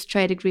that this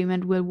trade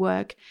agreement will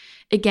work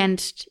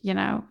against,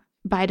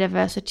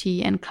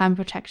 biodiversity and climate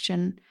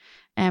protection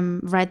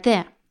right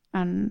there.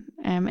 In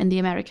the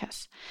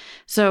Americas.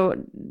 So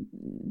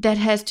that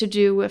has to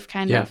do with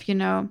kind of,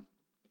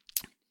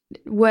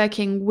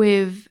 working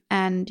with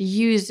and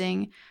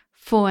using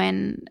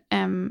foreign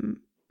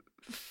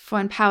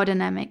power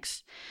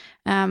dynamics,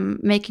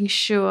 making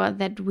sure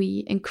that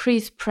we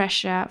increase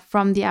pressure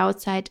from the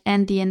outside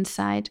and the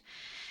inside,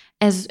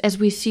 as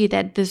we see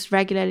that this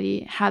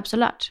regularly helps a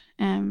lot.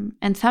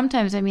 And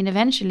sometimes,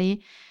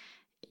 eventually,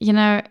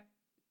 it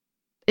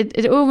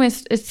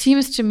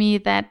seems to me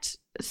that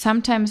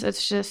sometimes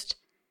it's just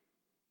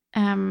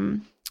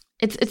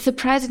it's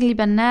surprisingly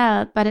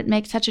banal, but it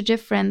makes such a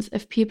difference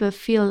if people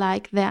feel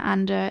like they're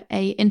under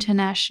a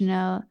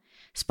international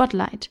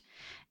spotlight.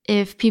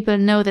 If people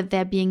know that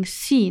they're being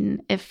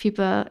seen, if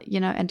people,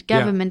 and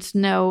governments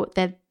know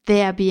that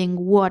they are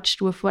being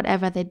watched with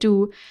whatever they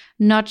do,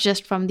 not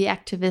just from the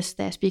activists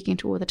they're speaking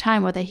to all the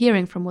time or they're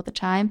hearing from all the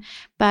time,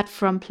 but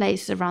from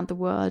places around the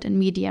world and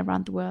media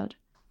around the world.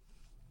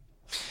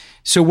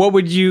 So what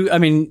would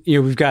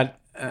we've got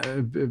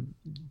a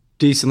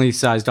decently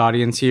sized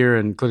audience here,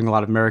 including a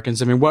lot of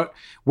Americans. I mean, what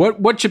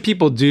should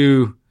people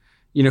do,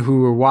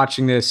 who are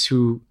watching this,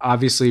 who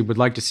obviously would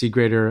like to see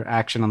greater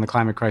action on the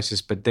climate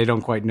crisis, but they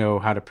don't quite know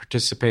how to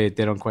participate,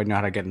 they don't quite know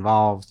how to get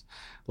involved?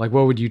 Like,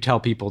 what would you tell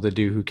people to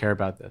do who care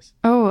about this?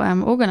 Oh,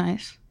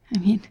 organize.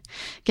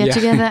 Get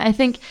together. I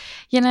think,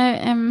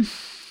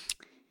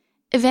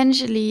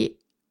 eventually,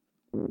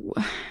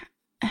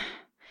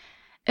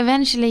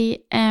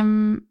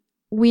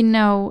 we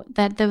know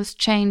that those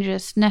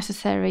changes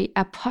necessary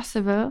are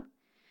possible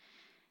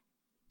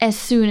as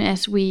soon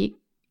as we,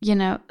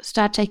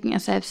 start taking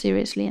ourselves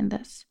seriously in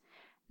this.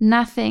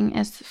 Nothing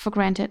is for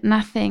granted.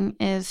 Nothing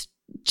is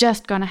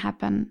just going to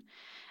happen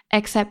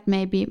except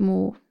maybe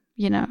more,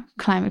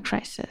 climate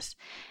crisis.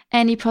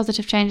 Any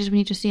positive changes we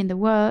need to see in the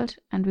world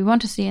and we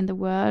want to see in the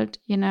world,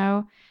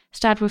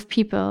 start with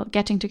people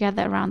getting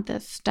together around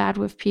this, start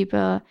with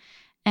people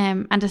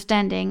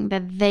understanding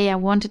that they are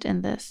wanted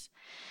in this.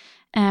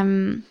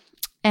 And,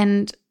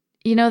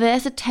 there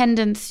is a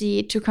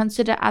tendency to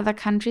consider other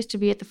countries to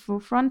be at the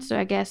forefront. So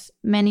I guess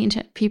many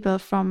people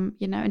from,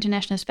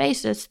 international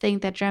spaces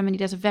think that Germany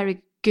does a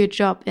very good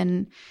job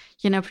in,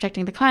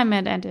 protecting the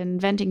climate and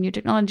inventing new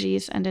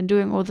technologies and in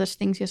doing all those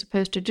things you're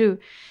supposed to do.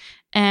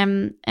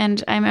 And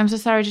I'm so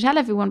sorry to tell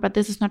everyone, but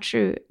this is not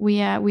true.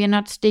 We are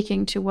not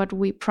sticking to what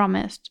we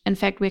promised. In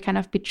fact, we're kind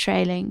of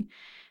betraying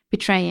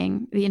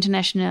the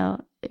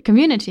international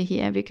community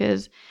here,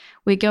 because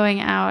we're going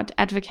out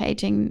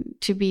advocating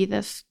to be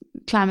this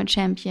climate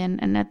champion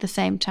and at the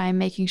same time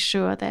making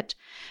sure that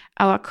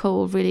our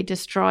coal really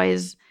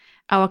destroys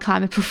our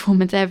climate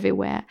performance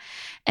everywhere.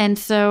 And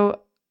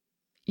so,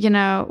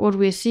 what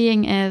we're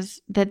seeing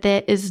is that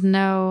there's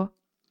no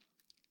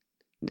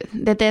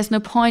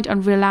point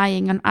on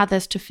relying on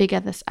others to figure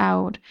this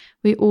out.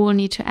 We all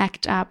need to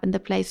act up in the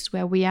places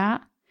where we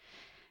are,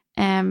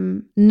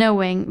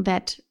 knowing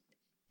that,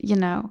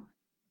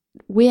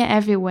 we're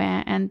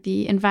everywhere and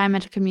the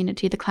environmental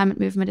community, the climate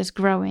movement is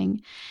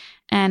growing,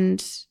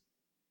 and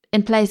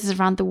in places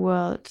around the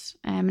world,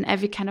 in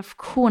every kind of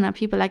corner,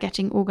 people are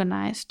getting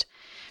organized.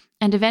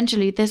 And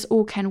eventually this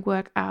all can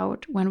work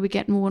out when we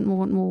get more and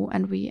more and more,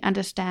 and we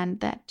understand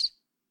that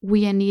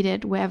we are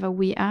needed wherever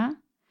we are.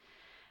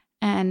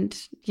 And,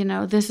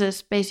 this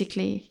is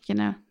basically,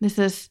 this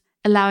is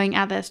allowing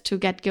others to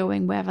get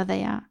going wherever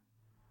they are.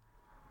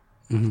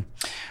 Mm-hmm.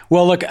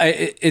 Well, look,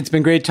 it's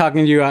been great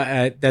talking to you.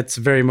 That's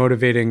a very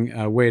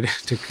motivating way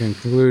to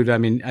conclude. I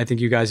mean, I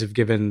think you guys have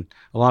given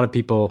a lot of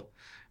people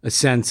a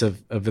sense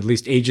of at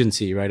least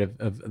agency, right,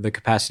 of the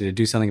capacity to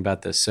do something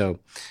about this. So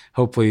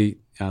hopefully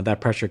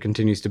that pressure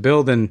continues to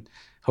build, and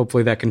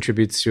hopefully that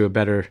contributes to a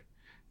better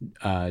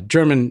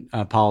German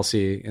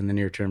policy in the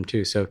near term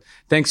too. So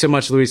thanks so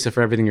much, Luisa,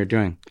 for everything you're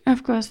doing.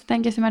 Of course.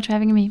 Thank you so much for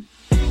having me.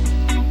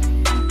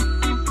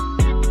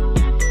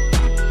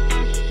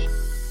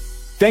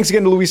 Thanks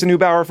again to Luisa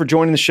Neubauer for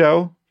joining the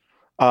show.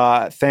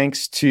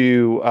 Thanks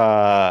to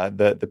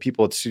the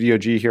people at Studio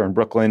G here in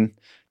Brooklyn.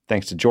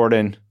 Thanks to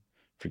Jordan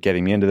for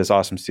getting me into this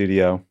awesome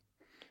studio.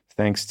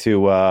 Thanks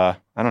to,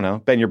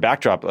 Ben, your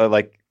backdrop.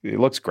 It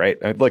looks great.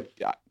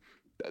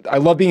 I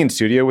love being in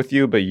studio with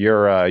you, but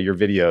your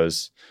video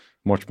is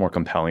much more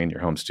compelling in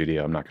your home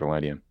studio. I'm not going to lie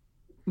to you.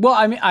 Well,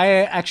 I mean,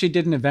 I actually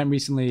did an event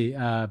recently,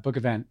 book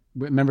event.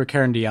 Remember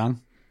Karen DeYoung?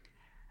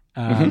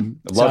 I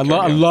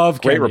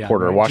love great Karen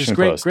reporter, DeYoung, right? Washington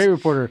Post. Great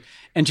reporter,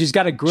 and she's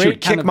got a great. She would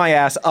kick my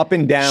ass up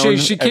and down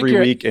every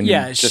week, and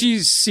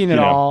she's seen it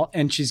all,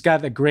 and she's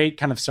got a great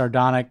kind of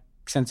sardonic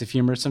sense of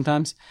humor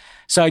sometimes.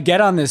 So I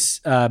get on this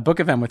book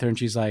event with her, and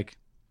she's like,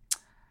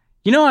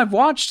 I've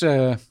watched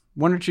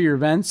one or two of your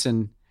events,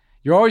 and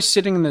you're always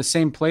sitting in the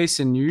same place,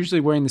 and you're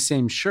usually wearing the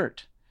same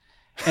shirt,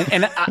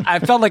 and I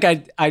felt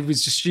like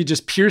she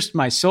just pierced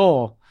my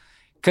soul.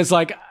 Because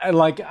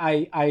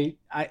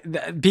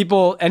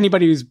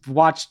anybody who's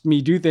watched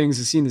me do things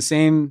has seen the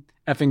same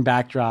effing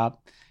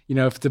backdrop.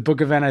 If it's a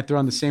book event, I throw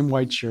on the same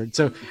white shirt.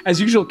 So as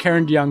usual,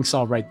 Karen DeYoung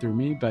saw right through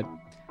me. But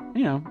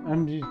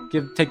I'm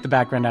take the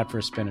background out for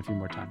a spin a few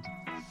more times.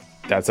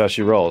 That's how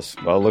she rolls.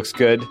 Well, it looks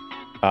good.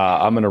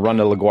 I'm going to run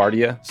to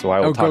LaGuardia, so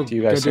I will talk to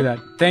you guys soon. Go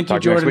do that. Thank you,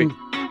 Jordan. Next week.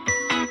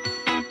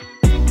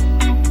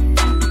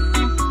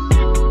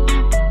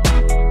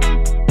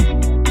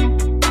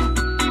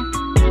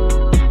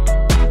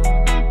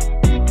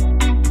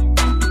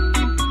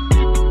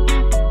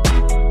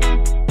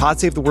 Pod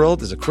Save the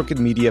World is a Crooked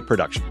Media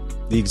production.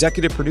 The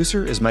executive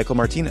producer is Michael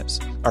Martinez.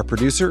 Our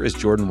producer is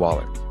Jordan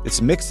Waller.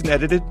 It's mixed and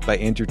edited by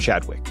Andrew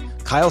Chadwick.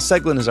 Kyle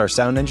Seglin is our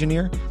sound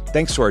engineer.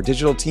 Thanks to our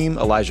digital team,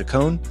 Elijah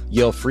Cohn,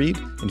 Yale Freed,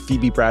 and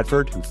Phoebe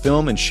Bradford, who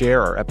film and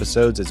share our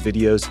episodes as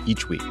videos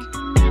each week.